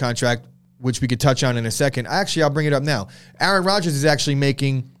Rodgers contract, which we could touch on in a second. Actually, I'll bring it up now. Aaron Rodgers is actually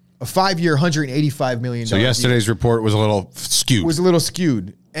making a 5-year, $185 million. So yesterday's report was a little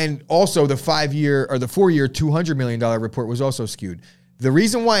skewed. And also the 5-year or the 4-year, $200 million report was also skewed. The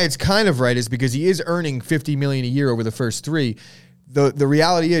reason why it's kind of right is because he is earning $50 million a year over the first 3. The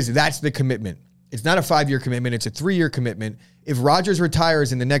reality is that's the commitment. It's not a 5-year commitment. It's a 3-year commitment. If Rodgers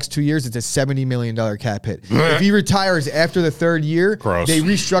retires in the next 2 years, it's a $70 million cap hit. If he retires after the 3rd year, they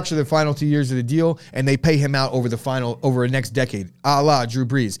restructure the final 2 years of the deal and they pay him out over the next decade, a la Drew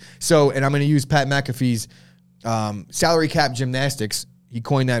Brees. So, and I'm going to use Pat McAfee's salary cap gymnastics. He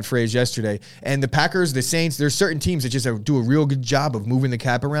coined that phrase yesterday. And the Packers, the Saints, there's certain teams that just do a real good job of moving the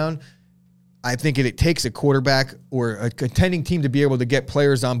cap around. I think it takes a quarterback or a contending team to be able to get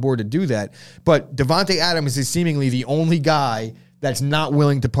players on board to do that. But Davante Adams is seemingly the only guy that's not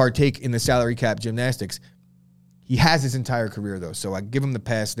willing to partake in the salary cap gymnastics. He has his entire career, though, so I give him the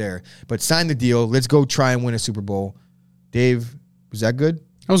pass there. But sign the deal. Let's go try and win a Super Bowl. Dave, was that good?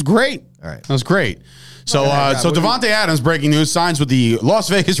 That was great. All right. That was great. So Davante Adams, breaking news, signs with the Las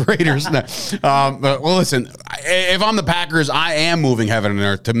Vegas Raiders. Well, listen, if I'm the Packers, I am moving heaven and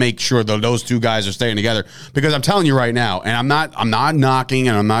earth to make sure that those two guys are staying together. Because I'm telling you right now, and I'm not knocking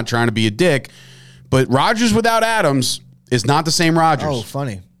and I'm not trying to be a dick, but Rodgers without Adams is not the same Rodgers. Oh,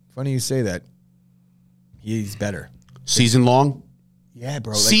 funny you say that. He's better. Season long. Yeah,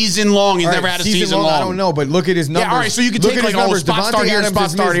 bro. Season long. He's never had a season long. I don't know, but look at his numbers. Yeah, all right, so you can take like a spot start here, spot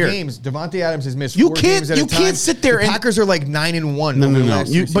start here. Davante Adams has missed 4 games at a time. You can't sit there and Packers are like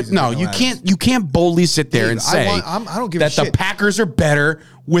 9-1. No. You can't boldly sit there and say I don't give a shit. The Packers are better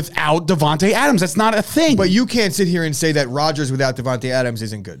without Davante Adams. That's not a thing. But you can't sit here and say that Rodgers without Davante Adams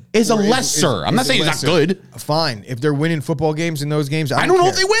isn't good. Is a lesser. I'm not saying he's not good. Fine. If they're winning football games in those games, I don't know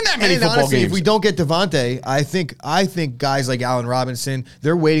if they win that many football games. If we don't get Davante, I think guys like Allen Robinson,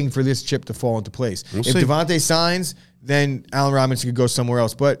 they're waiting for this chip to fall into place. If Davante signs, then Allen Robinson could go somewhere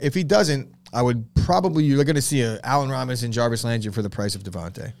else. But if he doesn't, I would probably, you're going to see a Allen Robinson, Jarvis Landry for the price of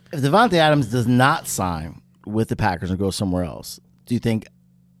Davante. If Davante Adams does not sign with the Packers and go somewhere else, do you think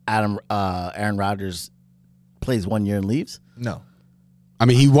Aaron Rodgers plays 1 year and leaves? No. I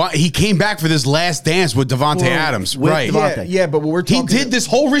mean, he came back for this last dance with Davante Adams, right? Yeah, but we're talking. He did this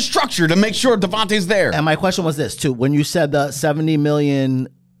whole restructure to make sure Davante's there. And my question was this too: when you said the $70 million,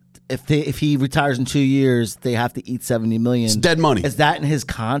 if he retires in 2 years, they have to eat $70 million. It's dead money. Is that in his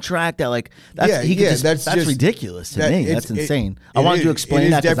contract? That that's ridiculous to me. That's insane. I wanted to explain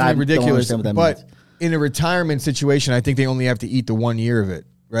that because I don't understand what that means. But in a retirement situation, I think they only have to eat the 1 year of it,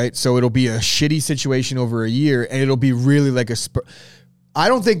 right? So it'll be a shitty situation over a year, and it'll be really like I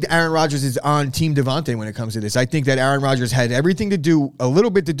don't think Aaron Rodgers is on Team Davante when it comes to this. I think that Aaron Rodgers had everything to do, a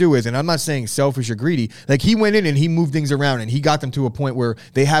little bit to do with, and I'm not saying selfish or greedy. Like, he went in and he moved things around, and he got them to a point where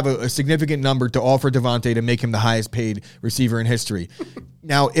they have a significant number to offer Davante to make him the highest paid receiver in history.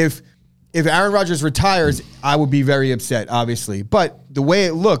 Now, if Aaron Rodgers retires, I would be very upset, obviously. But the way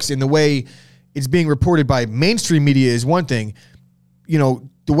it looks and the way it's being reported by mainstream media is one thing. You know,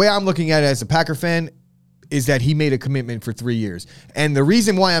 the way I'm looking at it as a Packer fan is that he made a commitment for 3 years. And the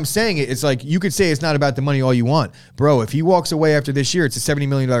reason why I'm saying it, it's like, you could say it's not about the money all you want. Bro, if he walks away after this year, it's a $70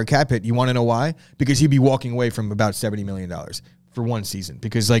 million cap hit. You want to know why? Because he'd be walking away from about $70 million for one season.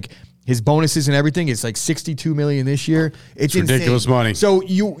 Because, like, his bonuses and everything, it's like $62 million this year. It's ridiculous money. So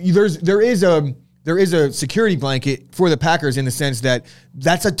there is a security blanket for the Packers in the sense that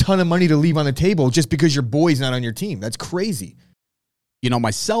that's a ton of money to leave on the table just because your boy's not on your team. That's crazy. You know,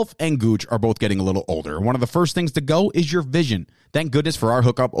 myself and Gooch are both getting a little older. One of the first things to go is your vision. Thank goodness for our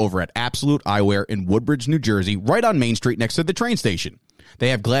hookup over at Absolute Eyewear in Woodbridge, New Jersey, right on Main Street next to the train station. They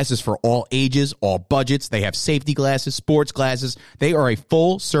have glasses for all ages, all budgets. They have safety glasses, sports glasses. They are a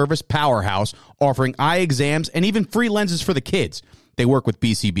full-service powerhouse offering eye exams and even free lenses for the kids. They work with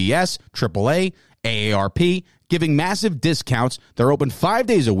BCBS, AAA, AARP, giving massive discounts. They're open 5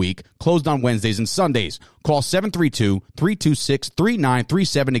 days a week, closed on Wednesdays and Sundays. Call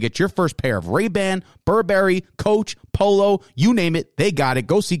 732-326-3937 to get your first pair of Ray-Ban, Burberry, Coach, Polo, you name it, they got it.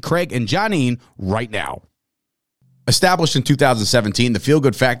 Go see Craig and Johnine right now. Established in 2017, the Feel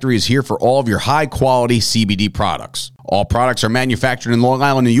Good Factory is here for all of your high-quality CBD products. All products are manufactured in Long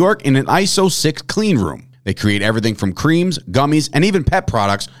Island, New York in an ISO 6 clean room. They create everything from creams, gummies, and even pet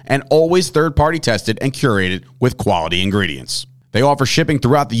products, and always third-party tested and curated with quality ingredients. They offer shipping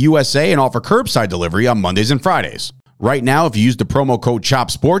throughout the USA and offer curbside delivery on Mondays and Fridays. Right now, if you use the promo code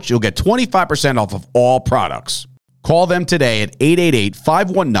CHOPSPORTS, you'll get 25% off of all products. Call them today at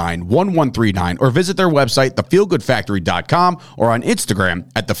 888-519-1139 or visit their website, thefeelgoodfactory.com, or on Instagram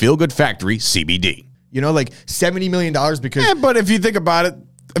at thefeelgoodfactorycbd. You know, like $70 million because... Yeah, but if you think about it,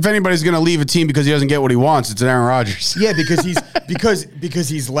 if anybody's going to leave a team because he doesn't get what he wants, it's Aaron Rodgers. Yeah, because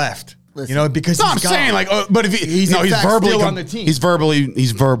he's left. Listen, you know, because I'm saying like, but if he's verbally still on the team. He's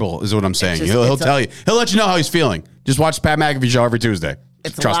verbal is what I'm saying. He'll tell you. He'll let you know how he's feeling. Just watch the Pat McAfee show every Tuesday.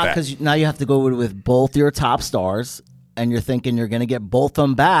 It's Trust a lot because now you have to go with both your top stars, and you're thinking you're going to get both of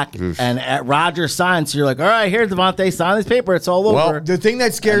them back. Oof. And at Rodgers signs, so you're like, all right, here's Devontae, sign this paper. It's all over. The thing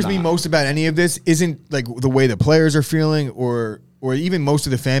that scares me most about any of this isn't like the way the players are feeling or even most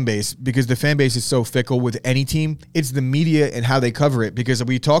of the fan base, because the fan base is so fickle with any team. It's the media and how they cover it, because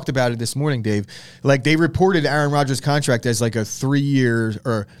we talked about it this morning, Dave. Like, they reported Aaron Rodgers' contract as like a 3 years,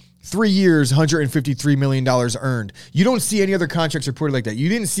 $153 million earned. You don't see any other contracts reported like that. You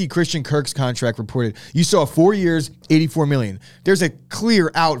didn't see Christian Kirk's contract reported. You saw 4 years, $84 million. There's a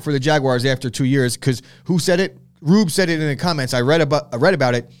clear out for the Jaguars after 2 years, because who said it? Rube said it in the comments. I read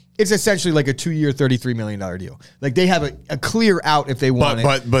about it. It's essentially like a 2-year, $33 million deal. Like, they have a clear out if they want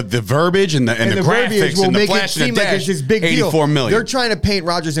it. But the verbiage and the graphics will and the flash and the dash, like it's this big deal. $84 million. They're trying to paint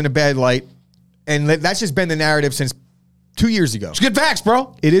Rodgers in a bad light, and that's just been the narrative since 2 years ago. It's good facts,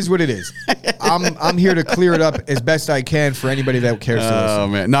 bro. It is what it is. I'm here to clear it up as best I can for anybody that cares to listen. Oh,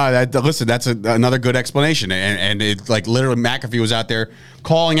 man. No, listen, that's another good explanation. And it, like, literally McAfee was out there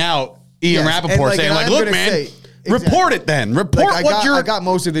calling out Ian Rappaport, saying, like, look, man, report it then. Report I got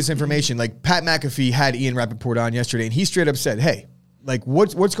most of this information. Like, Pat McAfee had Ian Rappaport on yesterday, and he straight up said, hey, like,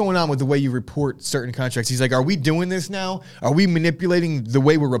 what's going on with the way you report certain contracts? He's like, are we doing this now? Are we manipulating the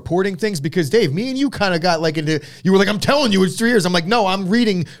way we're reporting things? Because, Dave, me and you kind of got like into, you were like, I'm telling you, it's 3 years. I'm like, no, I'm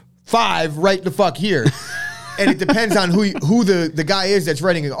reading 5 right the fuck here. And it depends on who the guy is that's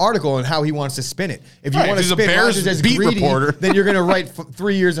writing an article and how he wants to spin it. If you want to spin Rodgers as greedy, reporter, then you're going to write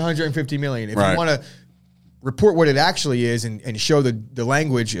 3 years, $150 million. If you want to report what it actually is and show the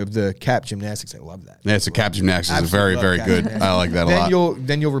language of the cap gymnastics, I love that. Yeah, it's a cap gymnastics. It's very, very good. I like that a lot.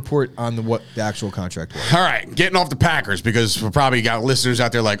 Then you'll report on what the actual contract was. All right, getting off the Packers, because we probably got listeners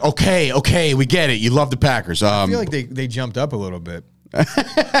out there like, okay, we get it. You love the Packers. I feel like they jumped up a little bit.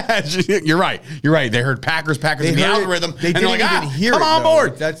 You're right. They heard Packers in the algorithm, and they're like, come on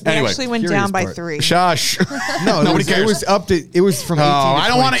board. They actually went down by 3. Shush. No, nobody cares. It was up to. It was from 18 to 22.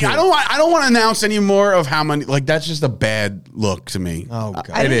 I don't want to announce any more of how many. Like, that's just a bad look to me. Oh God,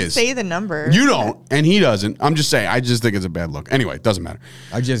 I didn't say the number. You don't, and he doesn't. I'm just saying. I just think it's a bad look. Anyway, it doesn't matter.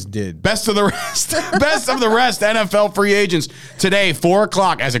 I just did. Best of the rest. Best of the rest. NFL free agents today,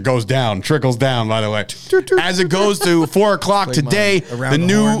 4:00 as it goes down, trickles down. By the way, as it goes to 4:00 today, the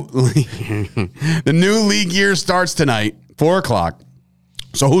new league year starts tonight, 4:00.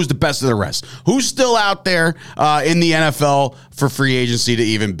 So who's the best of the rest? Who's still out there in the NFL for free agency to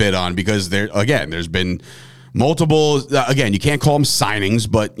even bid on? Because there's been multiple. Again, you can't call them signings,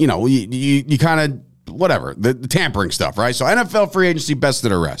 but you kind of whatever the tampering stuff, right? So NFL free agency, best of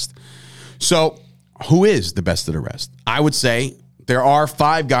the rest. So who is the best of the rest? I would say there are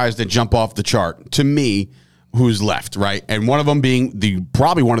 5 guys that jump off the chart to me. Who's left, right? And one of them being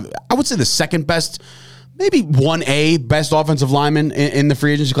I would say the second best, maybe 1A best offensive lineman in the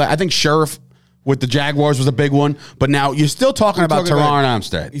free agency class. I think Sheriff with the Jaguars was a big one, but now you're still talking about Teron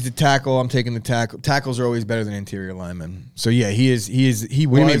Armstead. He's a tackle. I'm taking the tackle. Tackles are always better than interior linemen. So yeah, he is. What do you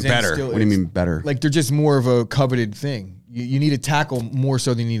mean better? What do you mean better? Like, they're just more of a coveted thing. You need a tackle more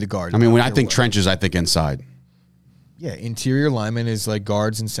so than you need a guard. I mean, when I think trenches, I think inside. Yeah, interior linemen is like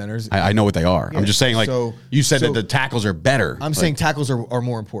guards and centers. I know what they are. Yeah. I'm just saying, like, you said that the tackles are better. I'm saying tackles are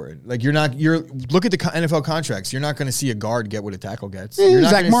more important. Like, look at the NFL contracts. You're not going to see a guard get what a tackle gets.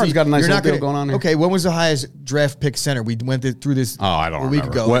 Zach Martin's got a nice little deal going on here. Okay, when was the highest draft pick center? We went through this a week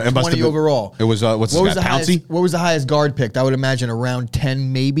ago. 20 overall. It was, Pouncey? What was the highest guard pick? I would imagine around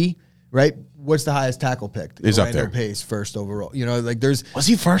 10 maybe, right? what's the highest tackle picked? He's up there. Pace first overall. Was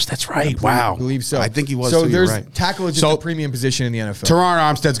he first? That's right. Wow. I believe so. I think he was. So there's right. tackle is just a premium position in the NFL. Teron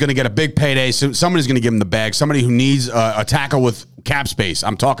Armstead's going to get a big payday. So somebody's going to give him the bag. Somebody who needs a tackle with cap space.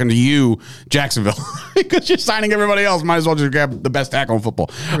 I'm talking to you, Jacksonville, because you're signing everybody else. Might as well just grab the best tackle in football.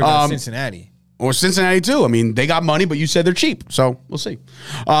 Cincinnati. Or Cincinnati too. I mean, they got money, but you said they're cheap. So we'll see.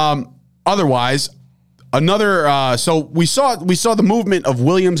 Otherwise, so we saw the movement of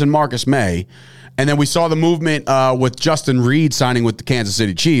Williams and Marcus May, and then we saw the movement with Justin Reed signing with the Kansas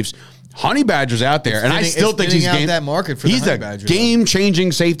City Chiefs. Honey Badger's out there, and I still think he's that market for he's the a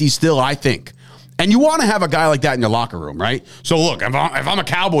game-changing safety still, I think. And you want to have a guy like that in your locker room, right? So look, if I'm a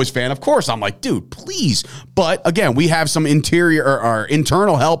Cowboys fan, of course I'm like, dude, please. But again, we have some interior or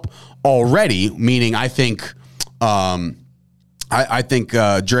internal help already, meaning I think Jaron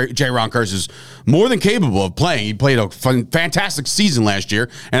Kearse is more than capable of playing. He played a fantastic season last year,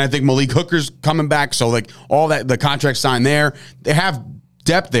 and I think Malik Hooker's coming back. So like all that, the contract signed there, they have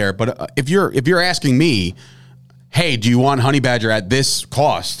depth there. But if you're asking me, hey, do you want Honey Badger at this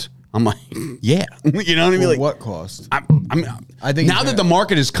cost? I'm like, yeah. You know what I mean? Like, what cost? I think now that the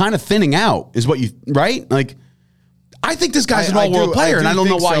market is kind of thinning out, is what you right? Like, I think this guy's an all-world player, and I don't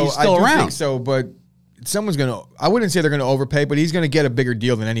know why he's still around. I think so, but someone's going to, I wouldn't say they're going to overpay, but he's going to get a bigger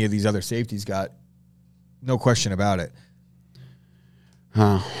deal than any of these other safeties got. No question about it.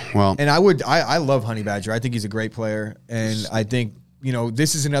 Well. And I love Honey Badger. I think he's a great player. And I think,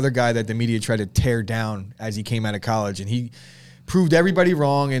 this is another guy that the media tried to tear down as he came out of college. And he proved everybody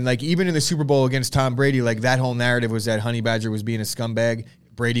wrong. And like even in the Super Bowl against Tom Brady, like that whole narrative was that Honey Badger was being a scumbag.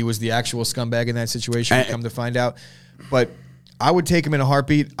 Brady was the actual scumbag in that situation, come to find out. But I would take him in a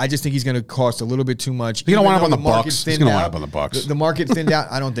heartbeat. I just think he's going to cost a little bit too much. He's going to wind up on the Bucs. He's going to wind up on the Bucs. The market thinned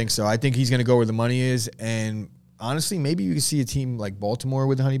out. I don't think so. I think he's going to go where the money is. And honestly, maybe you can see a team like Baltimore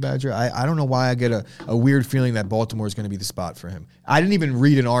with the Honey Badger. I don't know why I get a weird feeling that Baltimore is going to be the spot for him. I didn't even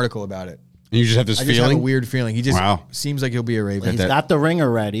read an article about it. And you just have this feeling? I just have a weird feeling. He just seems like he'll be a Raven. Well, he's got the ring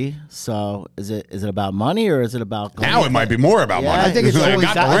already. So is it about money or is it about going now? It might be more about money. I think it's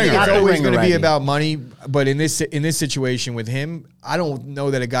always going to be about money. But in this situation with him, I don't know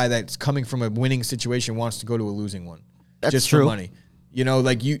that a guy that's coming from a winning situation wants to go to a losing one. That's just true. For money.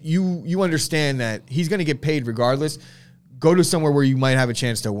 Like you understand that he's going to get paid regardless. Go to somewhere where you might have a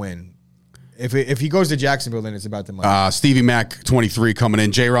chance to win. If he goes to Jacksonville, then it's about the money. Stevie Mac 23 coming in.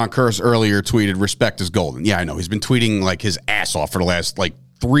 Jaron Kearse earlier tweeted, "Respect is golden." Yeah, I know. He's been tweeting like his ass off for the last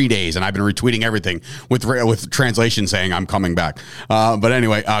 3 days, and I've been retweeting everything with translation saying I'm coming back. But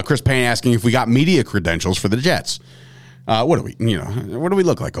anyway, Chris Payne asking if we got media credentials for the Jets. What do we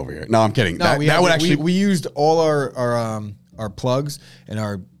look like over here? No, I'm kidding. No, we used all our plugs and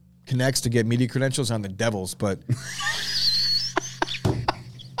our connects to get media credentials on the Devils, but.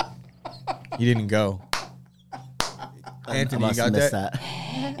 He didn't go. Anthony, you got that?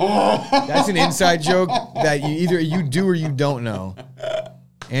 That's an inside joke that either you do or you don't know.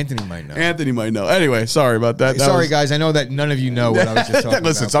 Anthony might know. Anyway, sorry about that. Sorry, guys. I know that none of you know what I was just talking about.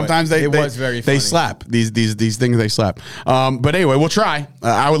 Listen, sometimes it was very funny. They slap. These things, they slap. But anyway, we'll try.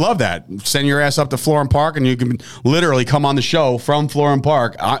 I would love that. Send your ass up to Florham Park, and you can literally come on the show from Florham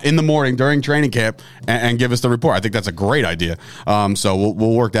Park in the morning during training camp and give us the report. I think that's a great idea. So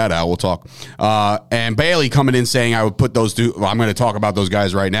we'll work that out. We'll talk. And Bailey coming in saying I would put those two. Well, I'm going to talk about those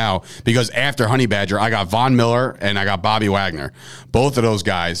guys right now because after Honey Badger, I got Von Miller and I got Bobby Wagner. Both of those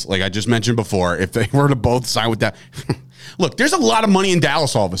guys. Like I just mentioned before, if they were to both sign with that, look, there's a lot of money in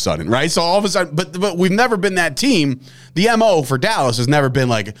Dallas all of a sudden, right? So all of a sudden, but we've never been that team. The MO for Dallas has never been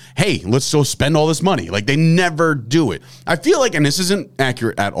like, hey, let's go spend all this money. Like they never do it. I feel like, and this isn't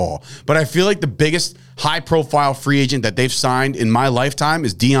accurate at all, but I feel like the biggest high-profile free agent that they've signed in my lifetime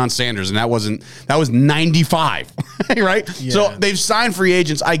is Deion Sanders, and that was 95, right? Yeah. So they've signed free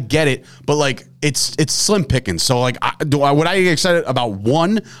agents. I get it, but like it's slim pickings. So like, would I get excited about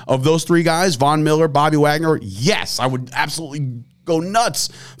one of those three guys, Von Miller, Bobby Wagner? Yes, I would absolutely go nuts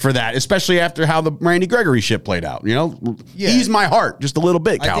for that, especially after how the Randy Gregory shit played out. Ease my heart just a little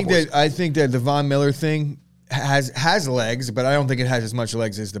bit. Cowboys. I think that the Von Miller thing has legs, but I don't think it has as much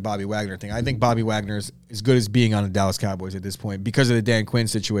legs as the Bobby Wagner thing. I think Bobby Wagner is as good as being on the Dallas Cowboys at this point because of the Dan Quinn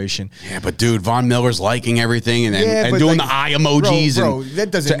situation. Yeah, but dude, Von Miller's liking everything and doing the eye emojis and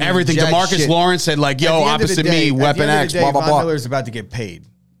that doesn't to everything. DeMarcus Lawrence said like, "Yo, opposite me, Weapon X." Blah blah blah. Von Miller's about to get paid.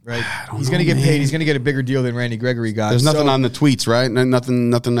 Right, he's going to get paid. He's going to get a bigger deal than Randy Gregory got. There's nothing on the tweets, right?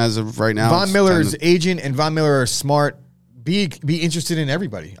 Nothing as of right now. Von Miller's agent and Von Miller are smart be interested in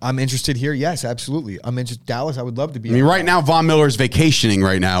everybody. I'm interested here. Yes, absolutely. I'm interested. Dallas, I would love to be. I mean, right now, Von Miller is vacationing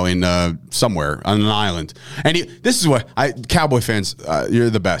right now in somewhere on an island. And this is what Cowboy fans, you're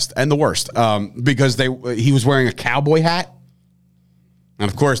the best and the worst because he was wearing a cowboy hat. And,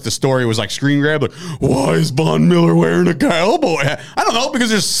 of course, the story was like screen grab. Like, why is Von Miller wearing a cowboy hat? I don't know,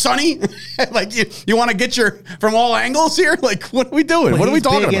 because it's sunny. Like, you want to get from all angles here? Like, what are we doing? What are we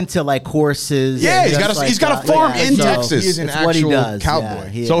talking about? He's big into, like, horses. Yeah, he's got a farm in Texas. He's an actual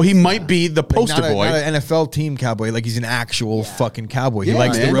cowboy. Yeah, so he might be the poster boy. Not an NFL team cowboy. Like, he's an actual fucking cowboy. He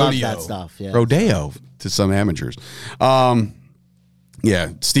likes the rodeo. That stuff, yeah. Rodeo to some amateurs. Yeah,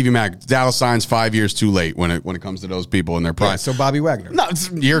 Stevie Mack. Dallas signs 5 years too late when it comes to those people in their prime. Yeah, so Bobby Wagner. No,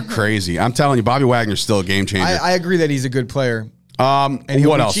 you're crazy. I'm telling you, Bobby Wagner's still a game changer. I agree that he's a good player. And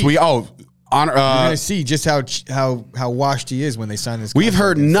what else? You're gonna see just how washed he is when they sign this. We've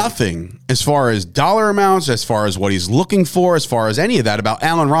heard nothing as far as dollar amounts, as far as what he's looking for, as far as any of that about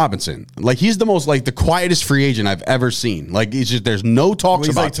Allen Robinson. Like he's the most the quietest free agent I've ever seen. Like he's just there's no talks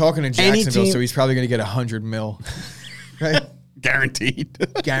he's about like talking to Jacksonville, so he's probably gonna get $100 million, right? Guaranteed.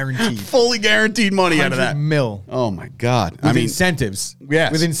 Fully guaranteed money out of that. $100 million. Oh my God. With incentives.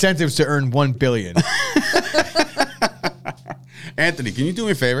 Yes. With incentives to earn $1 billion. Anthony, can you do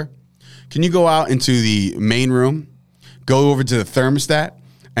me a favor? Can you go out into the main room, go over to the thermostat,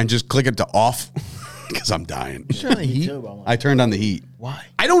 and just click it to off? Because I'm dying. I turned on the heat. Why?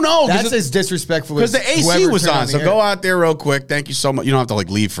 I don't know. That's as disrespectful as because the AC was on. So go out there real quick. Thank you so much. You don't have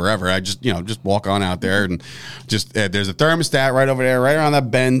to leave forever. I just walk on out there and just there's a thermostat right over there, right around that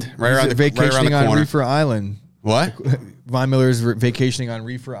bend, right around the corner. On Reefer Island. What? Von Miller's vacationing on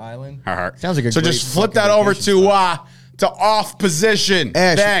Reefer Island. Sounds like a so just flip that over to off position.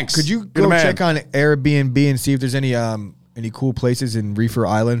 Ash, thanks. Could you go check on Airbnb and see if there's any cool places in Reefer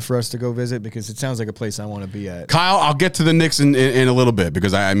Island for us to go visit? Because it sounds like a place I want to be at. Kyle, I'll get to the Knicks in a little bit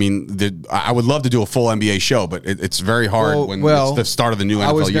because I would love to do a full NBA show, but it's very hard when it's the start of the new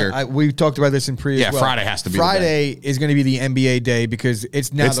NFL year. We talked about this in pre. Yeah, Friday has to be. Friday is going to be the NBA day because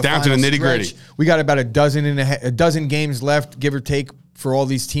it's now down to the nitty gritty. We got about a dozen games left, give or take. For all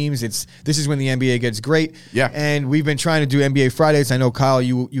these teams, this is when the NBA gets great. Yeah. And we've been trying to do NBA Fridays. I know, Kyle,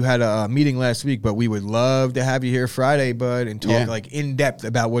 you had a meeting last week, but we would love to have you here Friday, bud, and talk in depth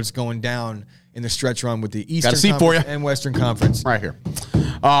about what's going down in the stretch run with the Eastern Conference and Western Conference. Right here.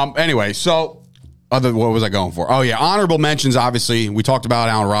 Anyway, so what was I going for? Oh, yeah. Honorable mentions, obviously. We talked about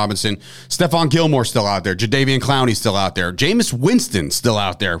Allen Robinson. Stephon Gilmore still out there. Jadeveon Clowney still out there. Jameis Winston still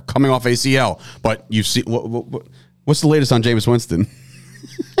out there coming off ACL. But you see, what's the latest on Jameis Winston?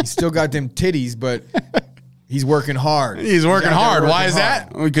 He's still got them titties, but he's working hard. He's working hard. Why is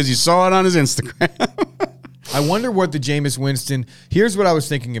that? Because you saw it on his Instagram. I wonder what the Jameis Winston. Here's what I was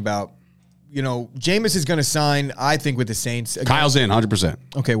thinking about. Jameis is going to sign, I think, with the Saints again. Kyle's in 100%.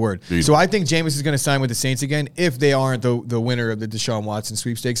 Okay, word. Jeez. So I think Jameis is going to sign with the Saints again if they aren't the winner of the Deshaun Watson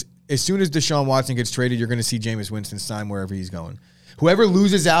sweepstakes. As soon as Deshaun Watson gets traded, you're going to see Jameis Winston sign wherever he's going. Whoever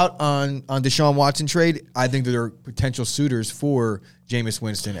loses out on Deshaun Watson trade, I think that there are potential suitors for Jameis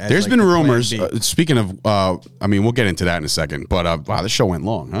Winston. There's been rumors. Speaking of, we'll get into that in a second. But wow, the show went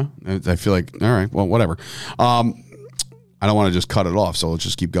long, huh? I feel like all right, well, whatever. I don't want to just cut it off, so let's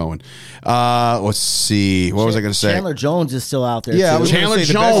just keep going. Let's see. What was I going to say? Chandler Jones is still out there. Yeah, too. Chandler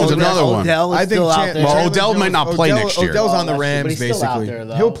Jones, another one. Odell is still out there. Well, Odell might not play next year. Odell's on the Rams, basically.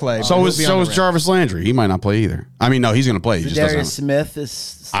 He'll play. So is Jarvis Landry. He might not play either. No, he's going to play. Darius Smith is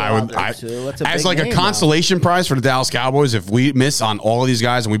still out there, too. That's as like a consolation prize for the Dallas Cowboys, if we miss on all of these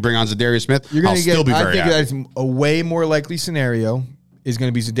guys and we bring on Zadarius Smith, I'll still be very happy. I think that's a way more likely scenario is going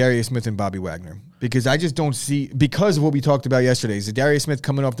to be Zadarius Smith and Bobby Wagner. Because I just don't see, because of what we talked about yesterday, Zadarius Smith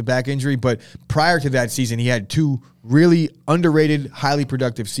coming off the back injury, but prior to that season, he had two really underrated, highly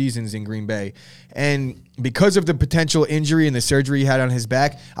productive seasons in Green Bay. And because of the potential injury and the surgery he had on his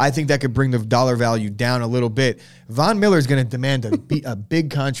back, I think that could bring the dollar value down a little bit. Von Miller is going to demand a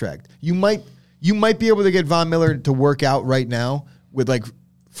big contract. You might be able to get Von Miller to work out right now with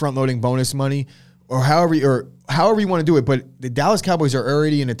front-loading bonus money or however you want to do it, but the Dallas Cowboys are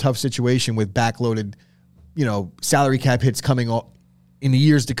already in a tough situation with backloaded, salary cap hits coming in the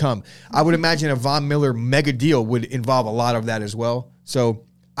years to come. I would imagine a Von Miller mega deal would involve a lot of that as well. So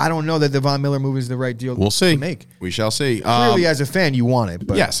I don't know that the Von Miller move is the right deal. We'll see. To make. We shall see. Clearly, as a fan, you want it.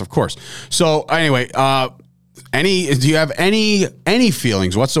 But. Yes, of course. So anyway, do you have any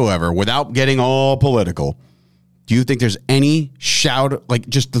feelings whatsoever without getting all political? Do you think there's any shout,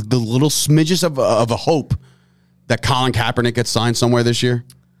 just the little smidges of a hope that Colin Kaepernick gets signed somewhere this year?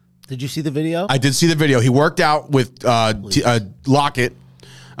 Did you see the video? I did see the video. He worked out with Lockett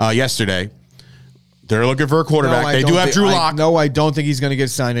yesterday. They're looking for a quarterback. They do have Drew Lock. No, I don't think he's going to get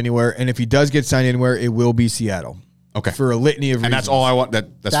signed anywhere. And if he does get signed anywhere, it will be Seattle. Okay. For a litany of reasons. And that's all I want.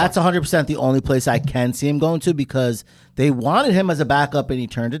 That's 100% the only place I can see him going to because they wanted him as a backup and he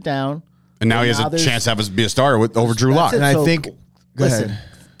turned it down. And now he has a chance to be a starter over Drew Lock. And I think, listen,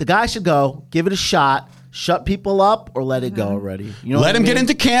 the guy should go, give it a shot. Shut people up or let it go already. You know let him get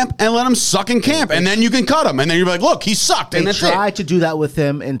into camp and let him suck in camp, and then you can cut him. And then you're like, look, he sucked. They tried to do that with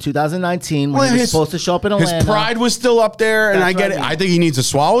him in 2019 when he was supposed to show up in Atlanta. His pride was still up there, and I get it. I think he needs to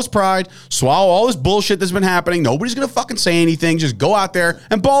swallow his pride, swallow all this bullshit that's been happening. Nobody's going to fucking say anything. Just go out there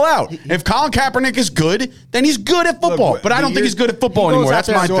and ball out. If Colin Kaepernick is good, then he's good at football. But I don't think he's good at football anymore. That's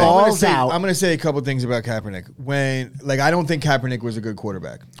my thing. I'm going to say a couple things about Kaepernick. I don't think Kaepernick was a good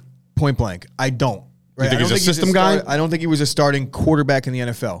quarterback. Point blank. I don't. Right? You think he's a system guy? I don't think he was a starting quarterback in the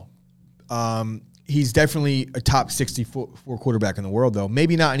NFL. He's definitely a top 64 quarterback in the world, though.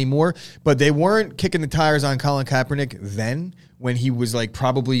 Maybe not anymore, but they weren't kicking the tires on Colin Kaepernick then when he was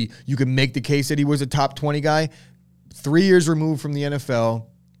probably, you could make the case that he was a top 20 guy. 3 years removed from the NFL,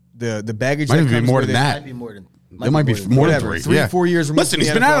 the baggage might that be comes more with than it. that. It might be more than 3. 3 or 4 years removed. Listen,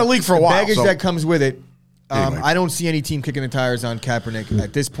 he's been out of the league for a while. The baggage that comes with it. Anyway. I don't see any team kicking the tires on Kaepernick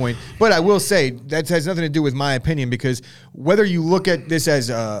at this point. But I will say that has nothing to do with my opinion because whether you look at this as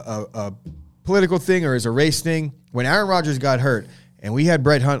a political thing or as a race thing, when Aaron Rodgers got hurt and we had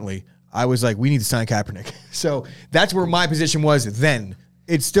Brett Hundley, I was like, we need to sign Kaepernick. So that's where my position was then.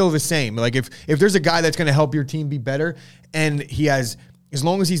 It's still the same. If there's a guy that's going to help your team be better and he has, as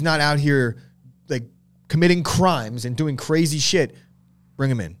long as he's not out here committing crimes and doing crazy shit,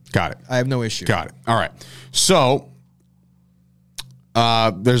 bring him in. Got it. I have no issue. Got it. All right. So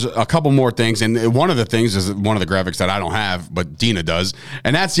there's a couple more things, and one of the things is one of the graphics that I don't have, but Dina does,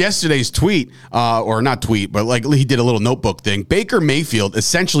 and that's yesterday's tweet, or not tweet, but he did a little notebook thing. Baker Mayfield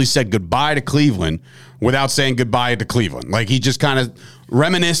essentially said goodbye to Cleveland without saying goodbye to Cleveland. He just kind of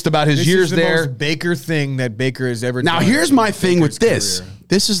reminisced about his years there. This is the most Baker thing that Baker has ever done. Now, here's my thing with this. Career.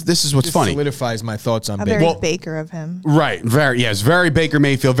 This is what's funny. Solidifies my thoughts on Baker. Baker. Very Baker of him. Right. Very Baker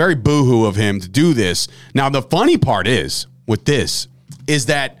Mayfield, very boohoo of him to do this. Now, the funny part is, with this, is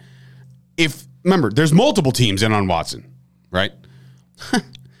that remember, there's multiple teams in on Watson, right? And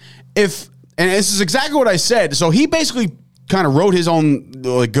this is exactly what I said. So he basically kind of wrote his own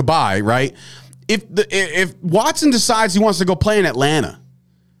goodbye, right? If Watson decides he wants to go play in Atlanta,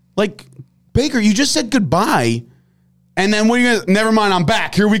 Baker, you just said goodbye. And then never mind, I'm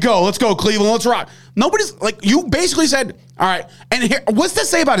back. Here we go. Let's go, Cleveland. Let's rock. Nobody's you basically said, all right. And here, what's that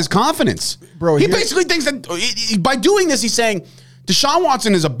say about his confidence? Bro, he basically thinks that by doing this, he's saying, Deshaun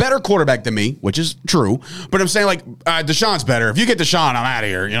Watson is a better quarterback than me, which is true. But I'm saying, Deshaun's better. If you get Deshaun, I'm out of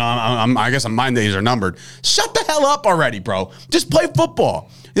here. I guess my days are numbered. Shut the hell up already, bro. Just play football.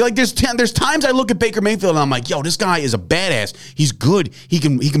 There's times I look at Baker Mayfield and I'm like, yo, this guy is a badass. He's good. He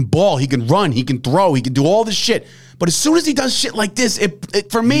can ball. He can run. He can throw. He can do all this shit. But as soon as he does shit like this,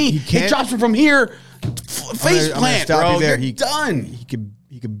 it for me, it drops from here. Face plant, bro. You're done.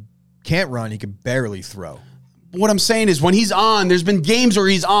 He can't run. He can barely throw. What I'm saying is when he's on, there's been games where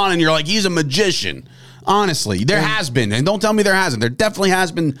he's on and you're like, he's a magician. Honestly, there has been. And don't tell me there hasn't. There definitely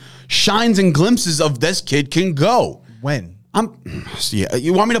has been shines and glimpses of this kid can go. When?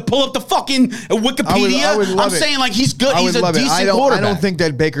 You want me to pull up the fucking Wikipedia? I would love I'm saying he's good. He's a decent quarterback. I don't think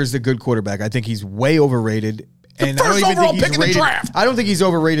that Baker's the good quarterback. I think he's way overrated. And first overall pick in the draft. I don't think he's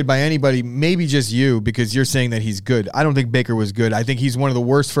overrated by anybody. Maybe just you because you're saying that he's good. I don't think Baker was good. I think he's one of the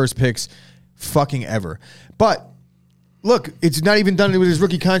worst first picks fucking ever. But look, it's not even done with his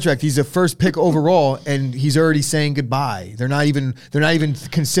rookie contract. He's a first pick overall, and he's already saying goodbye. They're not even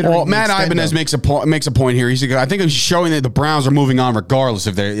considering. Well, Matt Ibanez makes a point here. I think he's showing that the Browns are moving on regardless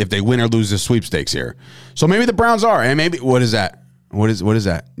if they win or lose the sweepstakes here. So maybe the Browns are, and maybe what is that? What is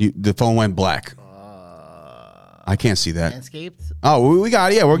that? The phone went black. I can't see that. Landscaped? Oh, we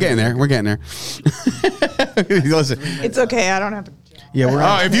got it. Yeah, we're getting there. Listen, it's okay. I don't have to.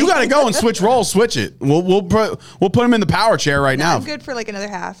 Yeah, if you got to go and switch roles, switch it. We'll put him in the power chair right now. I'm good for another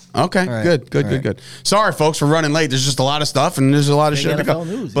half. Okay, right. Good. Sorry, folks, for running late. There's just a lot of stuff and there's a lot of shit to go.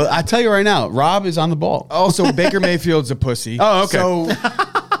 News, but I tell you right now, Rob is on the ball. Also, Baker Mayfield's a pussy. Oh, okay.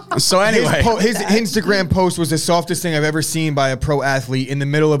 So anyway, his Instagram post was the softest thing I've ever seen by a pro athlete in the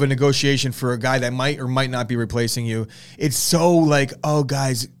middle of a negotiation for a guy that might or might not be replacing you. It's so oh,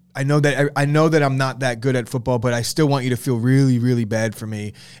 guys. I know that I'm not that good at football, but I still want you to feel really, really bad for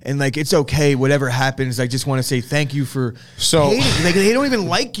me. And it's okay, whatever happens. I just want to say thank you for hating. They don't even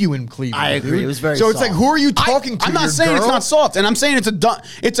like you in Cleveland. I agree. Dude. It was very. So soft. it's who are you talking to? I'm not saying it's not soft, and I'm saying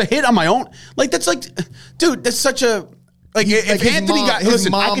it's a hit on my own. That's dude, that's such a Like if Anthony got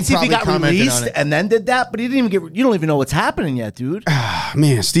listen, I can see if he got released and then did that, but he didn't even get. You don't even know what's happening yet, dude.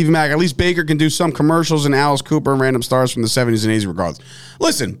 Man, Stevie Mac. At least Baker can do some commercials and Alice Cooper and random stars from the 70s and 80s, regardless.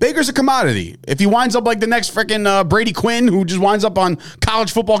 Listen, Baker's a commodity. If he winds up like the next freaking Brady Quinn, who just winds up on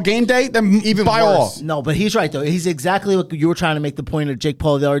college football game day, then even by all. No, but he's right though. He's exactly what you were trying to make the point of Jake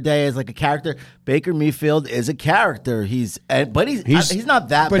Paul the other day as like a character. Baker Mayfield is a character. He's not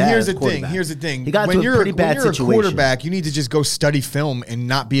that. But bad here's the thing. Here's the thing. He got when you're pretty bad situation. A quarterback, you need to just go study film and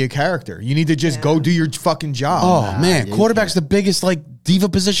not be a character. You need to just go do your fucking job. Oh man, quarterback's the biggest like diva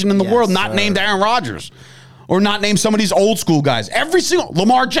position in the world. Not named Aaron Rodgers. Or not name some of these old school guys. Every single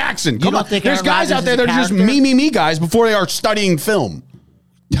Lamar Jackson. Come on, there's guys out there that are just me guys before they are studying film.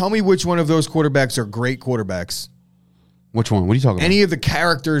 Tell me which one of those quarterbacks are great quarterbacks. Which one? What are you talking about? Any of the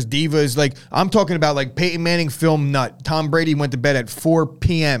characters, divas. Like I'm talking about, like Peyton Manning, film nut. Tom Brady went to bed at 4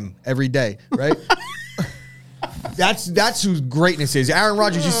 p.m. every day, right? That's who greatness is. Aaron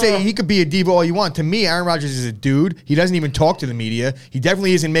Rodgers, you say he could be a diva all you want. To me, Aaron Rodgers is a dude. He doesn't even talk to the media. He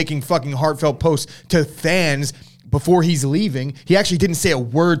definitely isn't making fucking heartfelt posts to fans before he's leaving. He actually didn't say a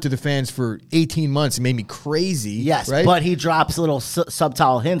word to the fans for 18 months. It made me crazy. Yes, right? But he drops little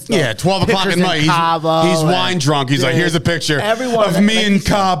subtle hints. Though. Yeah, 12 o'clock at night. He's wine drunk. He's like, here's a picture of me and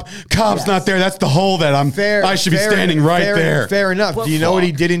Cobb. Cobb's not there. That's the hole that I should be standing right there. Fair enough. Do you know what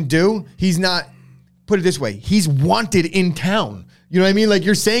he didn't do? He's not... Put it this way, he's wanted in town. You know what I mean? Like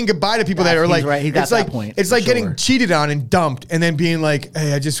you're saying goodbye to people that are like, right. It's like getting cheated on and dumped, and then being like,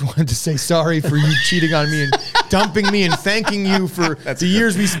 "Hey, I just wanted to say sorry for you cheating on me and dumping me, and thanking you for the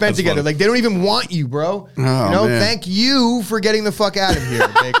years we spent together." Funny. Like they don't even want you, bro. Thank you for getting the fuck out of here,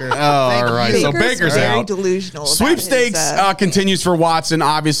 Baker. All right, so Baker's out. Delusional. Sweepstakes continues for Watson.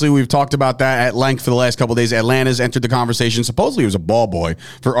 Obviously, we've talked about that at length for the last couple of days. Atlanta's entered the conversation. Supposedly, he was a ball boy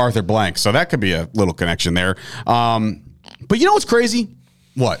for Arthur Blank, so that could be a little connection there. But you know what's crazy?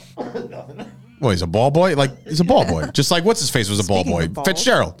 What? Well, he's a ball boy? Like, he's a ball boy. Just like what's-his-face was a ball boy.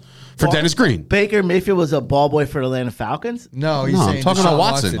 Fitzgerald for Dennis Green. Baker Mayfield was a ball boy for the Atlanta Falcons? No, I'm talking about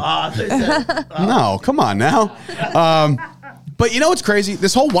Watson. No, come on now. But you know what's crazy?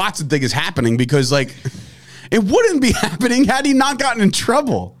 This whole Watson thing is happening because, like, it wouldn't be happening had he not gotten in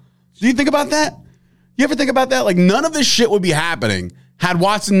trouble. Do you think about that? You ever think about that? Like, none of this shit would be happening had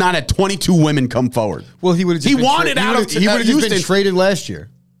Watson not had 22 women come forward. Well, he would have. He wanted out of. He would have just been traded last year.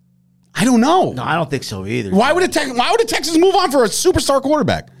 I don't know. No, I don't think so either. Why would Texas move on for a superstar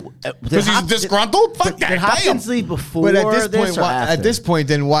quarterback? Because he's disgruntled. Fuck that. Did Hopkins leave before? But at this point,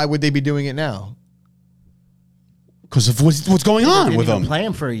 then why would they be doing it now? Because of what's going on with him. Play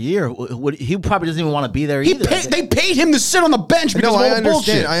him for a year. He probably doesn't even want to be there either. They paid him to sit on the bench because of all the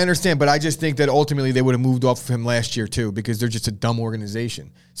bullshit. I understand, but I just think that ultimately they would have moved off of him last year too because they're just a dumb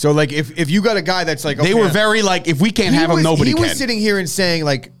organization. So like if you got a guy that's like they were very like if we can't have him, nobody can. He was sitting here and saying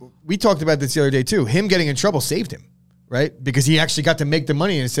like we talked about this the other day too. Him getting in trouble saved him, right? Because he actually got to make the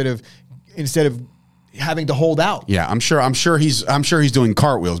money instead of having to hold out. Yeah, I'm sure he's doing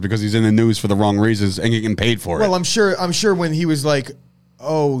cartwheels because he's in the news for the wrong reasons and getting paid for it. Well, I'm sure when he was like,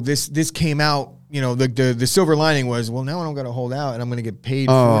 "Oh, this came out," you know, the silver lining was, "Well, now I don't got to hold out and I'm going to get paid."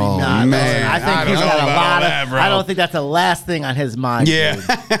 Oh man, I think he's got a lot of. I don't think that's the last thing on his mind. Yeah,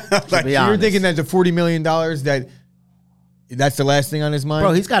 like, you're thinking that the $40 million that's the last thing on his mind?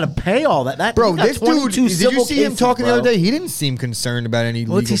 Bro, he's got to pay all that. Bro, this dude, did you see him talking the other day? He didn't seem concerned about any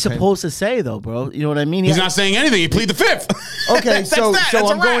legal. What's he supposed to say, though, bro? You know what I mean? He's not saying anything. He plead the fifth. Okay, so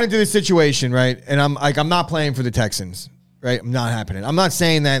I'm going into this situation, right? And I'm not playing for the Texans, right? I'm not happening. I'm not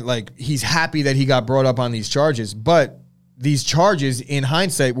saying that, like, he's happy that he got brought up on these charges, but these charges, in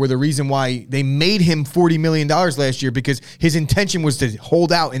hindsight, were the reason why they made him $40 million last year because his intention was to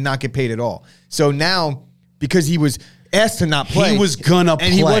hold out and not get paid at all. So now, because he was asked to not play. He was gonna play.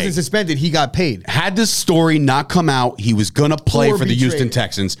 And he wasn't suspended. He got paid. Had this story not come out, he was gonna play for the Houston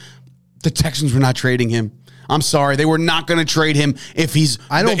Texans. The Texans were not trading him. I'm sorry. They were not going to trade him if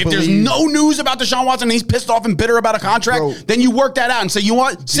there's no news about Deshaun Watson and he's pissed off and bitter about a contract, then you work that out and say, you know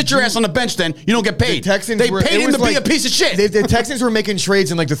what? Sit your ass on the bench then. You don't get paid. They paid him to be a piece of shit. The Texans were making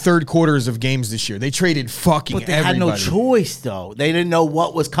trades in like the third quarters of games this year. They traded fucking everybody. But they had no choice, though. They didn't know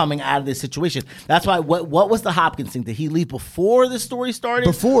what was coming out of this situation. That's why, what was the Hopkins thing? Did he leave before the story started?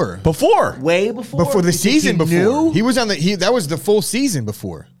 Before. Way before? Before the season before. He was on that was the full season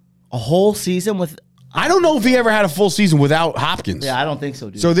before. A whole season with... I don't know if he ever had a full season without Hopkins. Yeah, I don't think so,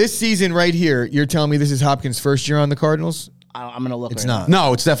 dude. So this season right here, you're telling me this is Hopkins' first year on the Cardinals? I'm going to look. It's not.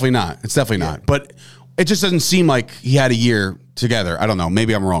 No, it's definitely not. It's definitely not. But it just doesn't seem like he had a year together. I don't know.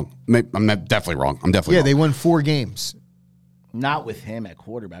 Maybe I'm wrong. I'm definitely wrong. I'm definitely wrong. They won 4 games. Not with him at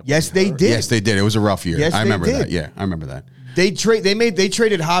quarterback. Yes, they did. Yes, they did. It was a rough year. Yes, I remember they did. that. Yeah, I remember that. They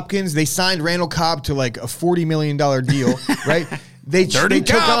traded Hopkins. They signed Randall Cobb to like a $40 million deal, right? They took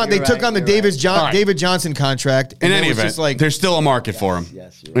on the David Johnson contract. In any event, there's still a market for him.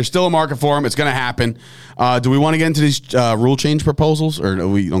 Yes, there's still a market for him. It's going to happen. Do we want to get into these rule change proposals, or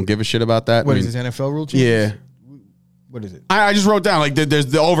we don't give a shit about that? What is this, NFL rule change? Yeah. What is it? I just wrote down there's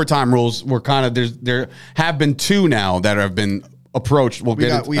the overtime rules. Were kind of there have been 2 now that have been approached.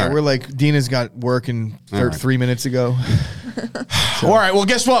 We're like Dina's got work in 3 minutes ago. All right. Well,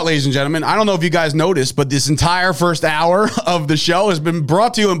 guess what, ladies and gentlemen? I don't know if you guys noticed, but this entire first hour of the show has been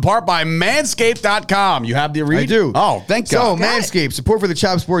brought to you in part by Manscaped.com. You have the read? I do. Oh, thank God. So, Manscaped, support for the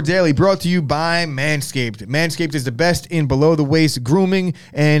Chop Sport Daily, brought to you by Manscaped. Manscaped is the best in below-the-waist grooming,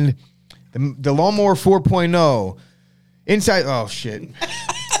 and the Lawnmower 4.0 inside. Oh, shit.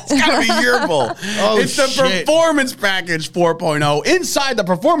 It's got to be your bull. It's the Performance Package 4.0. Inside the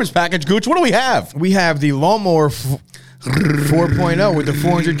Performance Package, Gooch, what do we have? We have the Lawnmower 4.0 with the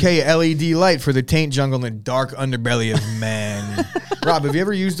 400K LED light for the taint jungle and the dark underbelly of man. Rob, have you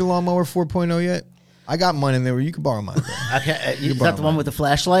ever used the Lawnmower 4.0 yet? I got mine in there where you can borrow mine. Okay, is that the one with the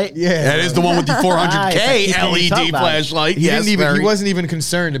flashlight? Yeah. That is the one with the 400K LED flashlight. He wasn't even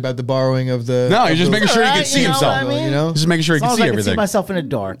concerned about the borrowing of the... No, he's just making sure he can see himself. Just making sure he can see everything. I can see myself in the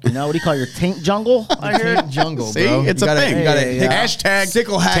dark. You know, what do you call it, your taint jungle? Taint jungle, bro. See, it's a thing. You got to hashtag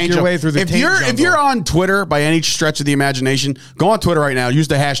sickle hack your way through the taint jungle. If you're on Twitter by any stretch of the imagination, go on Twitter right now, use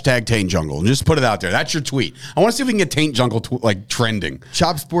the hashtag taint jungle, and just put it out there. That's your tweet. I want to see if we can get taint jungle trending.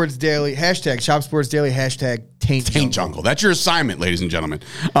 Chop Sports Daily, hashtag Chop Sports Daily, hashtag Taint jungle. That's your assignment, ladies and gentlemen.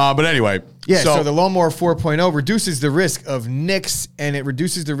 But anyway. Yeah, so the Lawnmower 4.0 reduces the risk of nicks, and it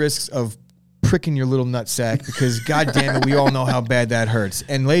reduces the risks of pricking your little nutsack because, goddamn it, we all know how bad that hurts.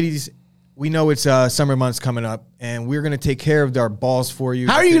 And ladies, we know it's summer months coming up, and we're going to take care of our balls for you.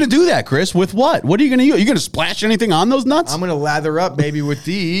 How are you going to do that, Chris? With what? What are you going to use? Are you going to splash anything on those nuts? I'm going to lather up, baby, with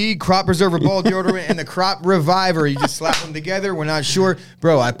the Crop Preserver Ball Deodorant and the Crop Reviver. You just slap them together. We're not sure.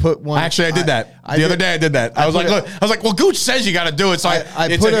 Bro, I put one. Actually, I did that. The other day I did that. I was like, well, Gooch says you got to do it. So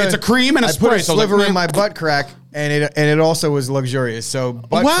it's a cream and a spray. I put a sliver in my butt crack, and it also was luxurious. So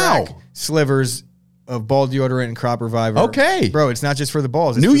butt crack, slivers of ball deodorant and Crop Reviver. Okay. Bro, it's not just for the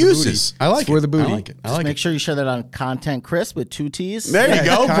balls. It's New for the uses. Booty. I like it's for the booty. I like it. Just make sure you share that on Content Chris with 2 T's. There you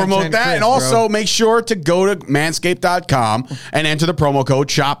go. Promote that. And also make sure to go to manscaped.com and enter the promo code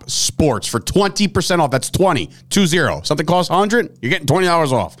CHOPSPORTS for 20% off. That's 20. Something costs 100, you're getting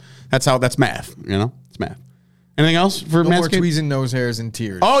 $20 off. That's math. You know? It's math. Anything else for no Manscaped? More tweezing nose hairs and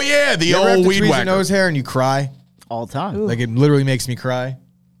tears. Oh, yeah. The old weed whacker. Nose hair and you cry? All the time. Ooh. Like it literally makes me cry.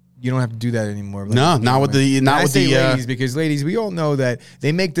 You don't have to do that anymore. No, not with the ladies, because ladies, we all know that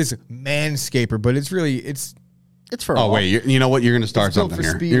they make this manscaper, but it's for all. Oh wait, you know what? You're going to start something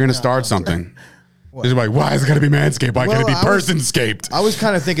here. You're going to start something. It's like, why is it got to be Manscaped? Why can't it be Personscaped? I was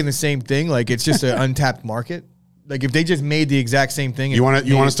kind of thinking the same thing. Like it's just an untapped market. Like if they just made the exact same thing. You want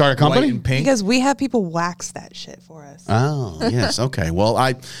to start a company? And pink? Because we have people wax that shit for us. Oh yes, okay. Well,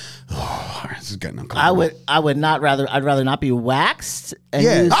 this is getting uncomfortable. I'd rather not be waxed. And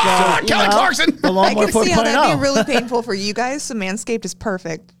use Kelly Clarkson. I can see how that'd be really painful for you guys. So Manscaped is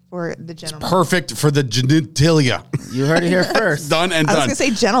perfect for the gentleman. It's perfect for the genitalia. You heard it here first. Done and done. I was gonna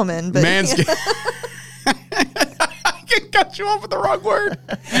say gentleman, but Manscaped. Got you off with the wrong word.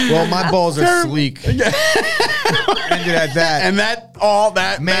 Well, my balls are sleek. Ended at that. And all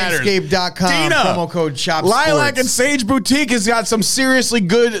that matters. Manscaped.com, Dina, promo code CHOPSPORTS. Lilac and Sage Boutique has got some seriously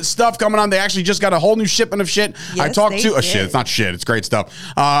good stuff coming on. They actually just got a whole new shipment of shit. Yes, I talked to shit. It's not shit. It's great stuff.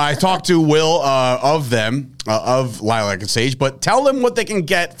 I talked to Will of Lilac and Sage, but tell them what they can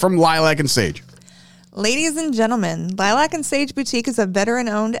get from Lilac and Sage. Ladies and gentlemen, Lilac and Sage Boutique is a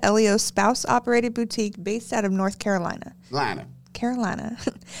veteran-owned LEO spouse-operated boutique based out of North Carolina. Carolina.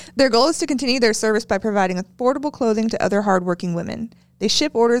 Their goal is to continue their service by providing affordable clothing to other hardworking women. They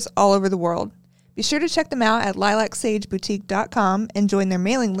ship orders all over the world. Be sure to check them out at lilacsageboutique.com and join their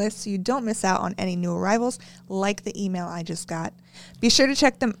mailing list so you don't miss out on any new arrivals like the email I just got. Be sure to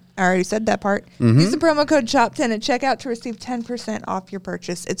check them. I already said that part. Mm-hmm. Use the promo code CHOP10 at checkout to receive 10% off your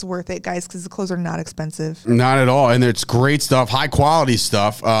purchase. It's worth it, guys, because the clothes are not expensive. Not at all. And it's great stuff, high quality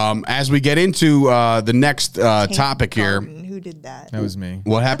stuff. As we get into the next topic here. Who did that? That was me.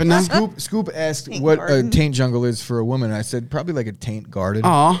 What happened now? Scoop asked what a taint jungle is for a woman. I said probably like a taint garden.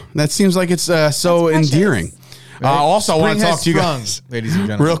 Aw, that seems like it's so endearing. Right? Also, I want to talk to you guys, ladies and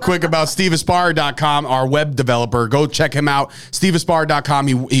gentlemen, real quick about SteveAspire.com, our web developer. Go check him out. SteveAspire.com.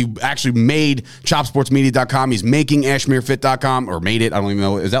 He actually made ChopSportsMedia.com. He's making AshmereFit.com, or made it. I don't even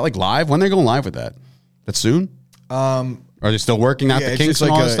know. Is that like live? When are they going live with that? That's soon? Are they still working out the kinks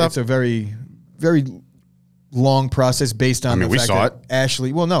and all that stuff? It's a very, very long process based on we saw it.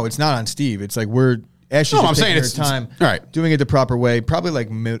 Ashley. Well, no, it's not on Steve. It's like Ashley's I'm saying her time doing it the proper way. Probably like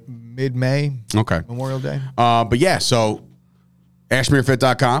mid-May. Okay. Memorial Day. But yeah, so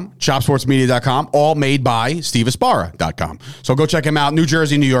AshmereFit.com, ChopSportsMedia.com, all made by SteveAspara.com. So go check him out. New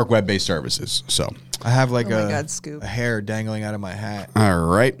Jersey, New York web-based services. So I have like a hair dangling out of my hat. All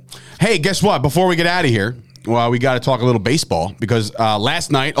right. Hey, guess what? Before we get out of here, well, we got to talk a little baseball because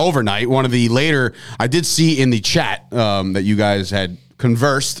last night, overnight, one of the later, I did see in the chat that you guys had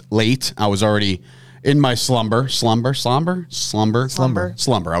conversed late. I was already in my slumber. I was already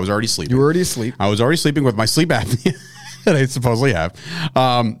sleeping. You were already asleep. I was already sleeping with my sleep apnea. That I supposedly have.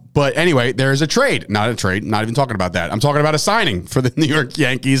 But anyway, there's a trade. Not even talking about that. I'm talking about a signing for the New York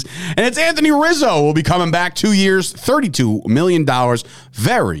Yankees. And it's Anthony Rizzo will be coming back 2 years, $32 million.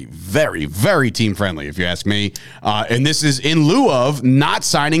 Very, very, very team friendly, if you ask me. And this is in lieu of not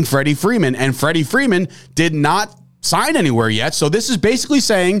signing Freddie Freeman. And Freddie Freeman did not sign anywhere yet. So this is basically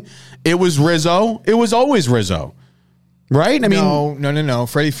saying it was Rizzo. It was always Rizzo. Right? I mean, no.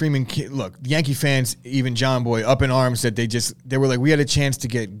 Freddie Freeman, look, Yankee fans, even John Boy, up in arms that they were like, we had a chance to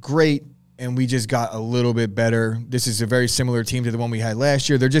get great, and we just got a little bit better. This is a very similar team to the one we had last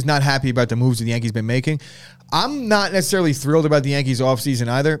year. They're just not happy about the moves that the Yankees been making. I'm not necessarily thrilled about the Yankees offseason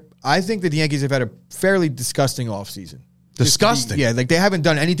either. I think that the Yankees have had a fairly disgusting offseason. Disgusting. Yeah, like they haven't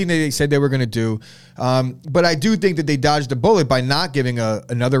done anything that they said they were going to do. But I do think that they dodged a bullet by not giving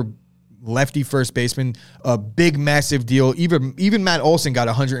another lefty first baseman a big, massive deal. Even Matt Olson got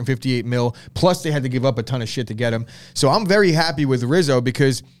 $158 million, plus they had to give up a ton of shit to get him. So I'm very happy with Rizzo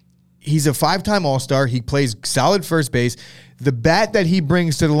because he's a 5-time All-Star. He plays solid first base. The bat that he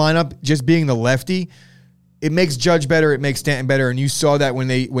brings to the lineup, just being the lefty, it makes Judge better, it makes Stanton better, and you saw that when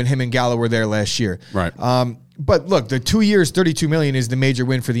him and Gallo were there last year. Right. But look, the 2 years, $32 million is the major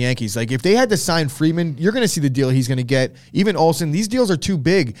win for the Yankees. Like if they had to sign Freeman, you're going to see the deal he's going to get. Even Olsen, these deals are too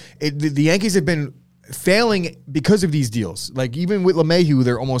big. The Yankees have been failing because of these deals. Like even with LeMahieu,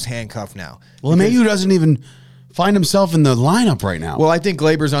 they're almost handcuffed now. LeMahieu doesn't even find himself in the lineup right now. Well, I think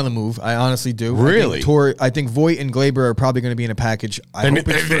Glaber's on the move. I honestly do. Really? I think Voit and Glaber are probably going to be in a package.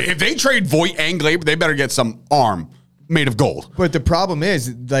 If they trade Voit and Glaber, they better get some arm made of gold. But the problem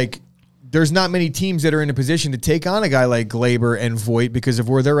is, like, there's not many teams that are in a position to take on a guy like Glaber and Voit because of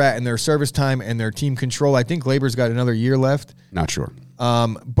where they're at in their service time and their team control. I think Glaber's got another year left. Not sure.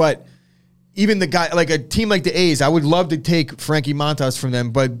 But even the guy, like a team like the A's, I would love to take Frankie Montas from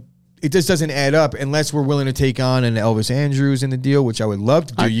them, but it just doesn't add up unless we're willing to take on an Elvis Andrews in the deal, which I would love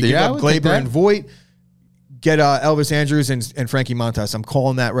to do. You give up Glaber and Voit, get Elvis Andrews and Frankie Montas. I'm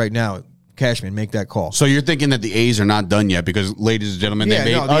calling that right now. Cashman, make that call. So you're thinking that the A's are not done yet because, ladies and gentlemen, they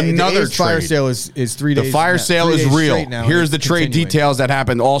made another trade. Fire sale is 3 days. The fire sale is real. Here's the trade details that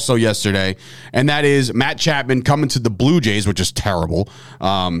happened also yesterday, and that is Matt Chapman coming to the Blue Jays, which is terrible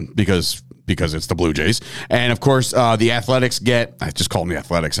because it's the Blue Jays. And, of course, the Athletics I just call them the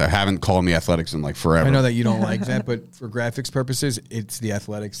Athletics. I haven't called them the Athletics in like forever. I know that you don't like that, but for graphics purposes, it's the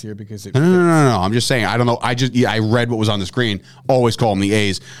Athletics here because it... No. I'm just saying. I don't know. I read what was on the screen. Always call them the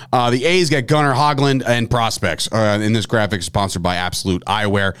A's. The A's get Gunnar Hoglund and prospects. In this graphic sponsored by Absolute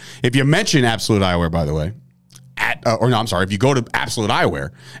Eyewear. If you mention Absolute Eyewear, by the way, if you go to Absolute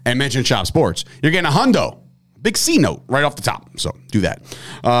Eyewear and mention Chop Sports, you're getting a hundo. Big C note right off the top. So do that.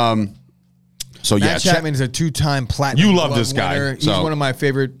 So Matt Chapman is a 2-time platinum. You love this guy. Winner. He's one of my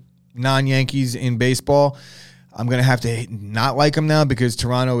favorite non-Yankees in baseball. I'm going to have to not like him now because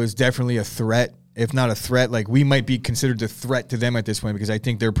Toronto is definitely a threat. If not a threat, like we might be considered a threat to them at this point because I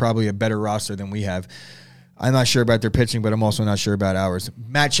think they're probably a better roster than we have. I'm not sure about their pitching, but I'm also not sure about ours.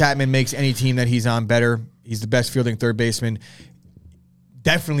 Matt Chapman makes any team that he's on better. He's the best fielding third baseman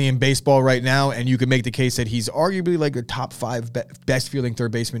definitely in baseball right now, and you could make the case that he's arguably like a top 5 best fielding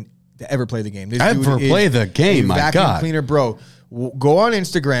third baseman to ever play the game. Ever play the game, my God. Cleaner, bro. Go on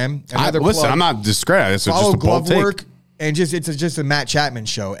Instagram. I'm not discrediting. It's just a glove bold work, take. and it's just a Matt Chapman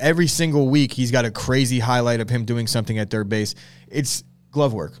show. Every single week, he's got a crazy highlight of him doing something at third base. It's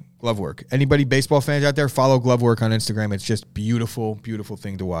glove work. Anybody baseball fans out there, follow glove work on Instagram. It's just beautiful, beautiful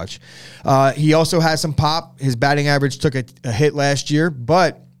thing to watch. He also has some pop. His batting average took a hit last year,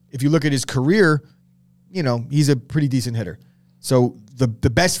 but if you look at his career, he's a pretty decent hitter. So the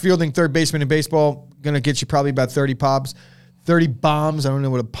best fielding third baseman in baseball, going to get you probably about 30 pops, 30 bombs. I don't know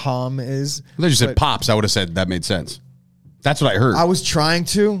what a palm is. I thought you said pops. I would have said that made sense. That's what I heard. I was trying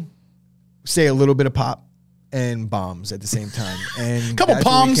to say a little bit of pop and bombs at the same time. And couple that's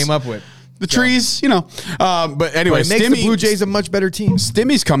palms. what we came up with. The trees, you know. But anyway, it makes the Blue Jays a much better team.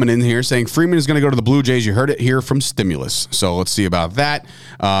 Stimmy's coming in here saying Freeman is going to go to the Blue Jays. You heard it here from Stimulus. So let's see about that.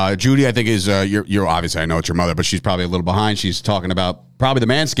 Judy, I think is you're obviously, I know it's your mother, but she's probably a little behind. She's talking about probably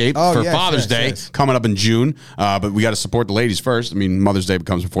the Manscaped for Father's Day coming up in June. But we got to support the ladies first. I mean, Mother's Day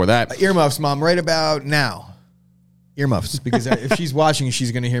comes before that. Earmuffs, Mom, right about now. Earmuffs, because if she's watching,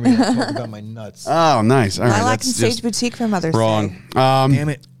 she's going to hear me talk about my nuts. Oh, nice. All right. Lilac and Sage Boutique for Mother's Day. Damn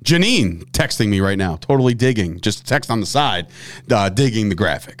it. Janine texting me right now, totally digging, just text on the side, digging the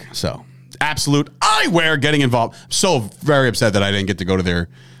graphic. So, Absolute Eyewear getting involved. So very upset that I didn't get to go to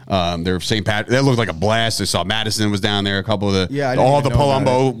their St. Pat. That looked like a blast. I saw Madison was down there. A couple of all the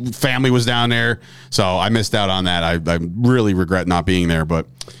Palumbo family was down there. So I missed out on that. I really regret not being there, but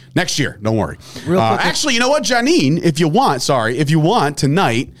next year, don't worry. Actually, you know what, Janine, if you want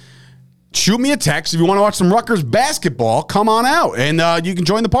tonight, shoot me a text. If you want to watch some Rutgers basketball, come on out, and you can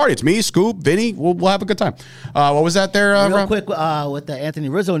join the party. It's me, Scoop, Vinny. We'll have a good time. What was that there, Real quick, with the Anthony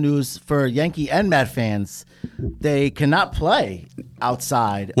Rizzo news for Yankee and Met fans, they cannot play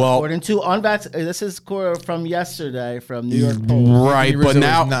outside. Well, according to unvaccinated, this is from yesterday from New York Post. Right, but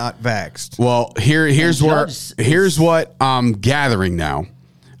now not vaxxed. Well, here's what I'm gathering now.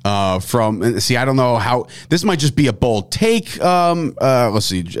 I don't know how this might just be a bold take. Let's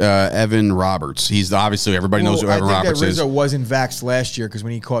see, Evan Roberts. He's obviously everybody knows who Evan Roberts is. Rizzo wasn't vaxxed last year because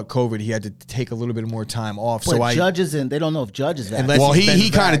when he caught COVID, he had to take a little bit more time off. But Judge isn't. They don't know if Judge is vaxxed. Well,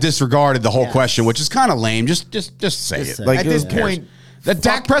 he kind of disregarded the whole question, which is kind of lame. Just say it. Like, at this point. That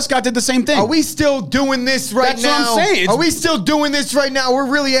Dak Prescott did the same thing. Are we still doing this right now? That's what I'm saying. Are we still doing this right now? We're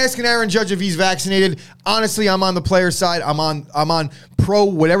really asking Aaron Judge if he's vaccinated. Honestly, I'm on the player side. I'm on pro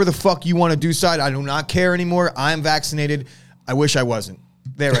whatever the fuck you want to do side. I do not care anymore. I'm vaccinated. I wish I wasn't.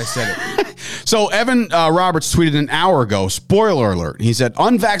 There, I said it. So Evan Roberts tweeted an hour ago, spoiler alert. He said,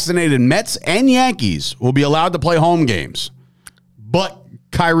 unvaccinated Mets and Yankees will be allowed to play home games, but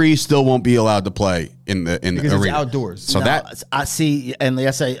Kyrie still won't be allowed to play in the because arena. It's outdoors. So that I see, and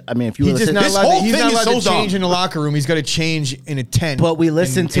yes, I mean, if you he's just not allowed, he's not allowed to change dumb. in the locker room. He's got to change in a tent. But we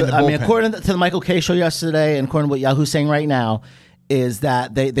listened to. I mean, according to the Michael Kay show yesterday, and according to what Yahoo's saying right now, is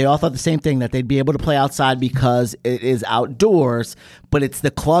that they all thought the same thing, that they'd be able to play outside because it is outdoors, but it's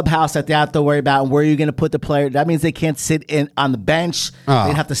the clubhouse that they have to worry about, and where are you going to put the player? That means they can't sit on the bench. They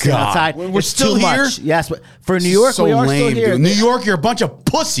have to sit outside. We're still here? Much. Yes, but for New York, so we are lame, still here. Dude. New York, you're a bunch of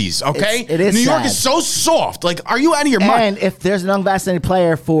pussies, okay? It is New York sad. is so soft. Like, are you out of your mind? And if there's an unvaccinated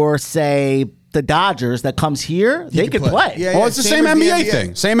player for, say, the Dodgers that comes here, they could play. Yeah, well, it's the same NBA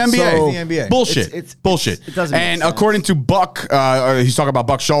thing. Same NBA. Bullshit. It's bullshit. It doesn't make sense. According to Buck, he's talking about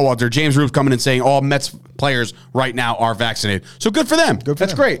Buck Showalter, James Roof's coming in saying all Mets players right now are vaccinated. So good for them.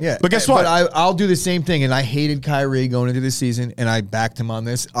 That's great. Yeah. But guess what? But I'll do the same thing, and I hated Kyrie going into the season, and I backed him on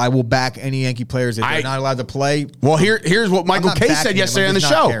this. I will back any Yankee players if they're not allowed to play. Well, here's what Michael Kay said yesterday on the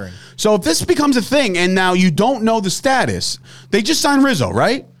show. Caring. So if this becomes a thing, and now you don't know the status, they just signed Rizzo,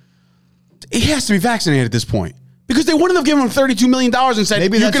 right? He has to be vaccinated at this point because they wouldn't have given him $32 million and said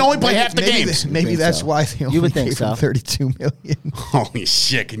you can only play half the games. Maybe that's why they only gave him $32 million. Holy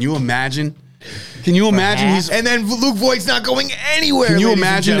shit! Can you imagine? Can you imagine? And then Luke Voigt's not going anywhere. Can you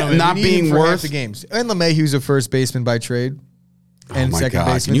imagine not being worth the games? And LeMahieu's a first baseman by trade. And second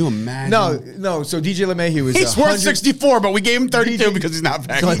baseman. Can you imagine? No. So DJ LeMahieu is he's worth 64, but we gave him 32 because he's not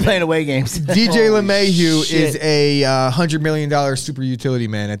vaccinated. He's playing away games. DJ LeMahieu is a $100 million super utility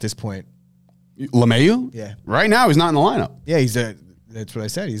man at this point. LeMahieu? Yeah. Right now, he's not in the lineup. Yeah, that's what I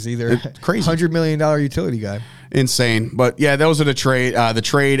said. He's either crazy $100 million utility guy. Insane. But yeah, those are the trade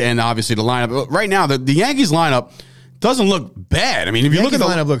and obviously the lineup. Right now, the Yankees lineup doesn't look bad. I mean, if you look at the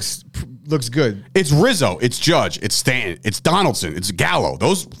lineup, looks good. It's Rizzo, it's Judge, it's Stanton, it's Donaldson, it's Gallo.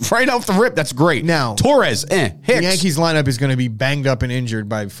 Those right off the rip, that's great. Now Torres, Hicks. The Yankees lineup is going to be banged up and injured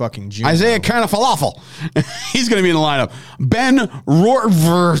by fucking June. Isaiah kind of falafel. He's going to be in the lineup. Ben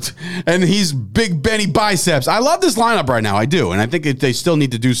Rortvert, and he's Big Benny biceps. I love this lineup right now. I do, and I think they still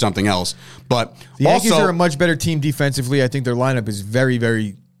need to do something else. But the Yankees are a much better team defensively. I think their lineup is very,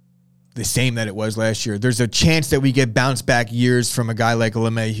 very the same that it was last year. There's a chance that we get bounce back years from a guy like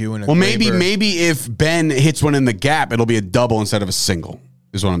LeMahieu and maybe if Ben hits one in the gap, it'll be a double instead of a single,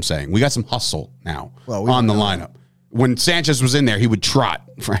 is what I'm saying. We got some hustle now on the lineup. When Sanchez was in there, he would trot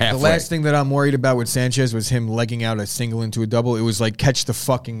for halfway. The last thing that I'm worried about with Sanchez was him legging out a single into a double. It was like catch the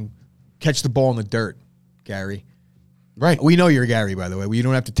ball in the dirt, Gary. Right. We know you're Gary, by the way. You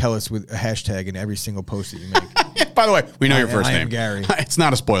don't have to tell us with a hashtag in every single post that you make. By the way, we know your first name. I am Gary. It's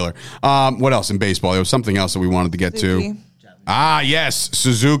not a spoiler. What else in baseball? There was something else that we wanted to get to. Yes,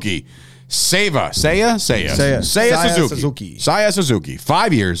 Suzuki. Seiya Suzuki.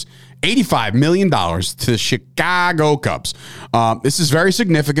 5 years, $85 million to the Chicago Cubs. This is very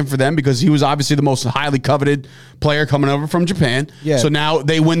significant for them because he was obviously the most highly coveted player coming over from Japan. Yeah. So now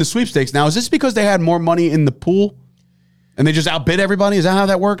they win the sweepstakes. Now, is this because they had more money in the pool and they just outbid everybody? Is that how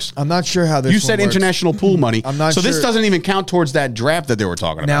that works? I'm not sure how this You said works. international pool money. I'm not so sure. this doesn't even count towards that draft that they were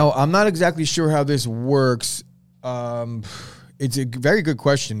talking about. Now, I'm not exactly sure how this works. It's a very good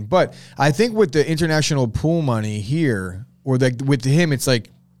question. But I think with the international pool money here, or with him, it's like,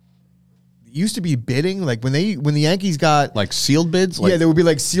 it used to be bidding. Like when the Yankees got like sealed bids? Yeah, there would be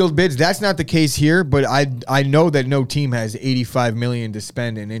like sealed bids. That's not the case here, but I know that no team has $85 million to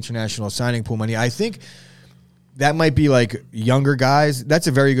spend in international signing pool money. I think that might be like younger guys. That's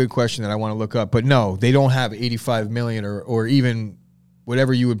a very good question that I want to look up. But no, they don't have $85 million or even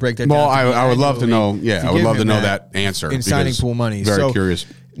whatever you would break that down. Well, I would love to know. Yeah, I would love to know that answer. In signing pool money. Very curious.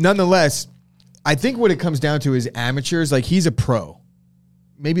 Nonetheless, I think what it comes down to is amateurs. Like he's a pro.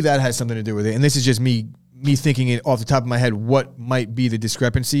 Maybe that has something to do with it. And this is just me thinking it off the top of my head what might be the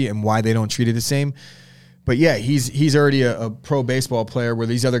discrepancy and why they don't treat it the same. But yeah, he's already a pro baseball player where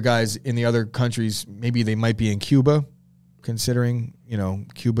these other guys in the other countries, maybe they might be in Cuba, considering,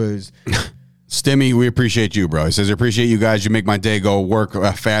 Cuba is... Stimmy, we appreciate you, bro. He says, I appreciate you guys. You make my day go work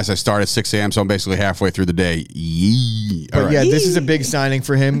fast. I start at 6 a.m., so I'm basically halfway through the day. Yeah, this is a big signing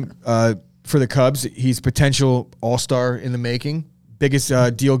for him, for the Cubs. He's potential all-star in the making. Biggest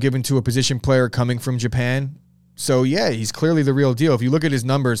deal given to a position player coming from Japan. So, yeah, he's clearly the real deal. If you look at his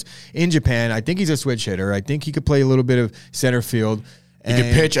numbers in Japan, I think he's a switch hitter. I think he could play a little bit of center field. He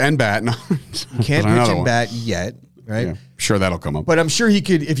can pitch and bat. No. He can't pitch and bat yet, right? Yeah, sure, that'll come up. But I'm sure he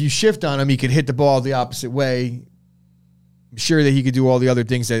could, if you shift on him, he could hit the ball the opposite way. I'm sure that he could do all the other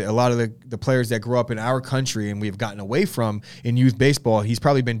things that a lot of the players that grew up in our country and we've gotten away from in youth baseball, he's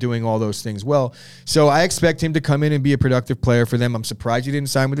probably been doing all those things well. So I expect him to come in and be a productive player for them. I'm surprised he didn't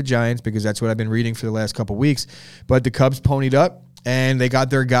sign with the Giants because that's what I've been reading for the last couple of weeks. But the Cubs ponied up and they got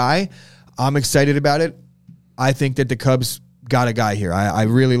their guy. I'm excited about it. I think that the Cubs got a guy here. I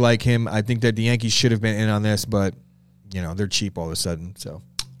really like him. I think that the Yankees should have been in on this, but, they're cheap all of a sudden. So,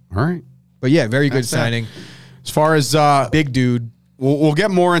 all right. But, yeah, very good signing. As far as big dude, we'll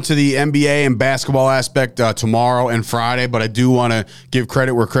get more into the NBA and basketball aspect tomorrow and Friday, but I do want to give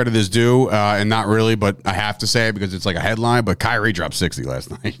credit where credit is due, and not really, but I have to say it because it's like a headline. But Kyrie dropped 60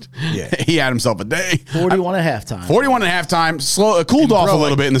 last night. Yeah, he had himself a day. 41 at halftime. 41 at halftime. Cooled off a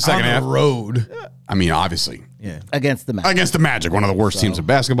little bit in the second half. On the road. I mean, obviously. Yeah. Against the Magic. Against the Magic, one of the worst teams in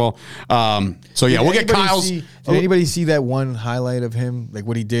basketball. So yeah, we'll get Kyle's. Did anybody see that one highlight of him? Like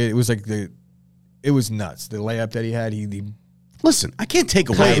what he did? It was like it was nuts. The layup that he had. Listen, I can't take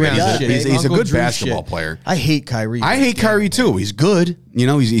away that he's a good basketball player. I hate Kyrie. I hate Kyrie too. He's good.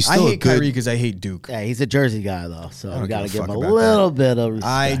 He's still I hate Kyrie because I hate Duke. Yeah, he's a Jersey guy though, so we got to give him a little bit of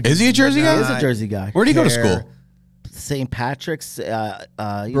respect. Is he a Jersey guy? He is a Jersey guy. Where did he go to school? St. Patrick's.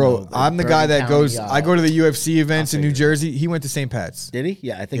 Bro, I'm the guy that goes. I go to the UFC events in New Jersey. He went to St. Pat's. Did he?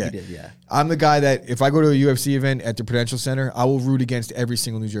 Yeah, I think he did. Yeah. I'm the guy that if I go to a UFC event at the Prudential Center, I will root against every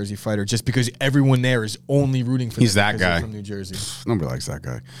single New Jersey fighter just because everyone there is only rooting for. He's that guy from New Jersey. Nobody likes that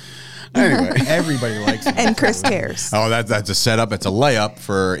guy. Anyway, everybody likes him. And Chris cares. Oh, that's a setup. It's a layup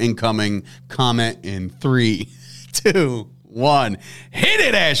for incoming comment in 3, 2, 1. Hit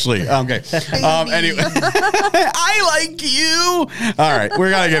it, Ashley. Okay. Anyway, I like you. All right, we're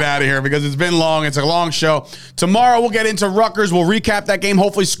gonna get out of here because it's been long. It's a long show. Tomorrow we'll get into Rutgers. We'll recap that game.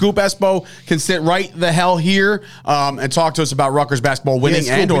 Hopefully, Scoop Espo can sit right the hell here and talk to us about Rutgers basketball winning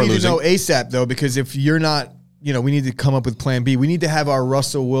and or losing. We need to know ASAP though, because if you're not, we need to come up with Plan B. We need to have our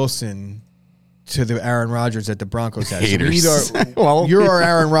Russell Wilson to the Aaron Rodgers at the Broncos house. Haters. So you're our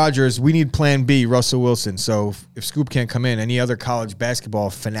Aaron Rodgers. We need Plan B, Russell Wilson. So if Scoop can't come in, any other college basketball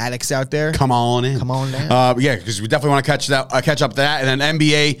fanatics out there, come on in. Come on down. Yeah, because we definitely want to catch up to that. And then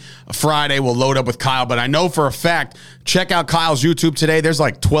NBA Friday, we'll load up with Kyle. But I know for a fact, check out Kyle's YouTube today. There's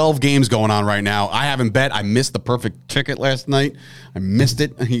like 12 games going on right now. I haven't bet. I missed the perfect ticket last night. I missed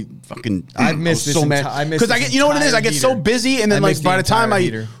it. I've missed this. So mad because I get. You know what it is? I get so busy, and then like by the time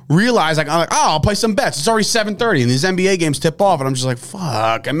I realize, like I'm like, oh, I'll play some bets. It's already 7:30, and these NBA games tip off, and I'm just like,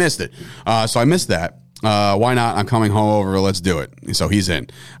 fuck, I missed it. So I missed that. Why not? I'm coming home over. Let's do it. So he's in.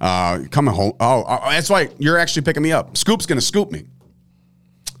 Coming home. Oh, that's why you're actually picking me up. Scoop's gonna scoop me.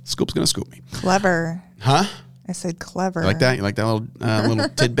 Scoop's gonna scoop me. Clever. Huh? I said clever. You like that? You like that little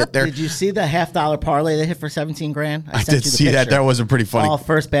tidbit there? Did you see the $50 parlay they hit for $17,000? I did see that. That was a pretty funny. All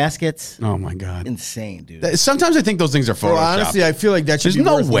first baskets. Oh my god, insane, dude. Sometimes I think those things are photoshopped. Well, honestly, I feel like that should be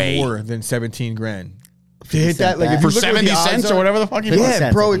worth way more than $17,000. to hit that, like for 70 cents or whatever the fuck you want.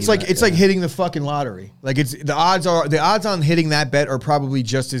 Yeah, bro, it's like hitting the fucking lottery. Like the odds on hitting that bet are probably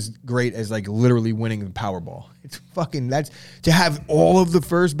just as great as like literally winning the Powerball. It's fucking that's to have all of the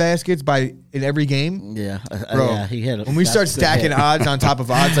first baskets in every game. Yeah, bro. Yeah, he hit it. When we start stacking odds on top of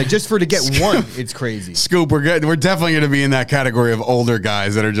odds, like just to get one, it's crazy. Scoop, we're good. We're definitely going to be in that category of older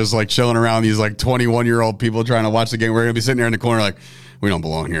guys that are just like chilling around these like 21-year-old people trying to watch the game. We're going to be sitting there in the corner like, we don't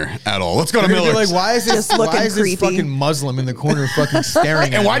belong here at all. Let's go to Miller's. Like, why is this fucking Muslim in the corner fucking staring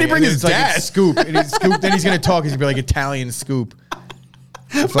at me? And why did he bring his dad? Like Scoop. And Scoop. Then he's going to talk. He's going to be like Italian Scoop.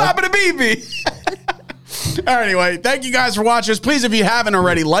 Papa the BB. Anyway, thank you guys for watching us. Please, if you haven't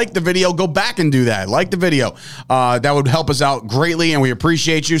already, like the video. Go back and do that. Like the video. That would help us out greatly, and we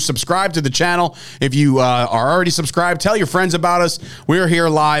appreciate you. Subscribe to the channel. If you are already subscribed, tell your friends about us. We're here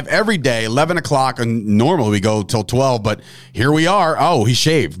live every day, 11 o'clock, and normally we go till 12, but here we are. Oh, he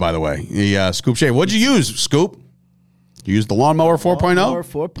shaved, by the way. The Scoop shave. What'd you use, Scoop? You used the Lawnmower 4.0? Lawnmower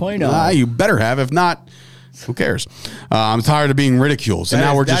 4.0. You better have. If not, who cares? I'm tired of being ridiculed. So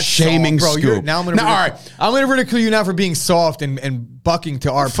now we're just shaming Scoop. Now I'm going to ridicule you now for being soft and bucking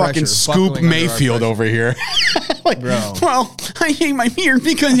to our fucking pressure. Scoop Mayfield over here. Like, bro. Well, I hate my beard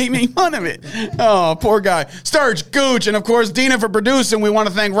because they make fun of it. Oh, poor guy. Sturge, Gooch, and of course Dina for producing. We want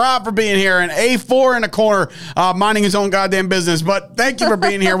to thank Rob for being here, and A4 in the corner minding his own goddamn business. But thank you for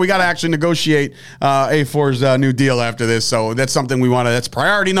being here. We got to actually negotiate A4's new deal after this, so that's something we want to. That's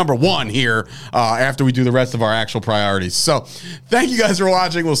priority number one here after we do the rest of our actual priorities. So thank you guys for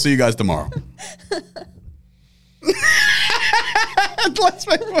watching. We'll see you guys tomorrow.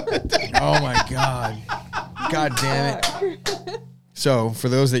 Oh my God. God damn it. So, for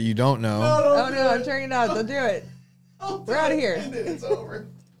those that you don't know. Oh no, I'm turning it out. Don't do it. We're out of here. It's over.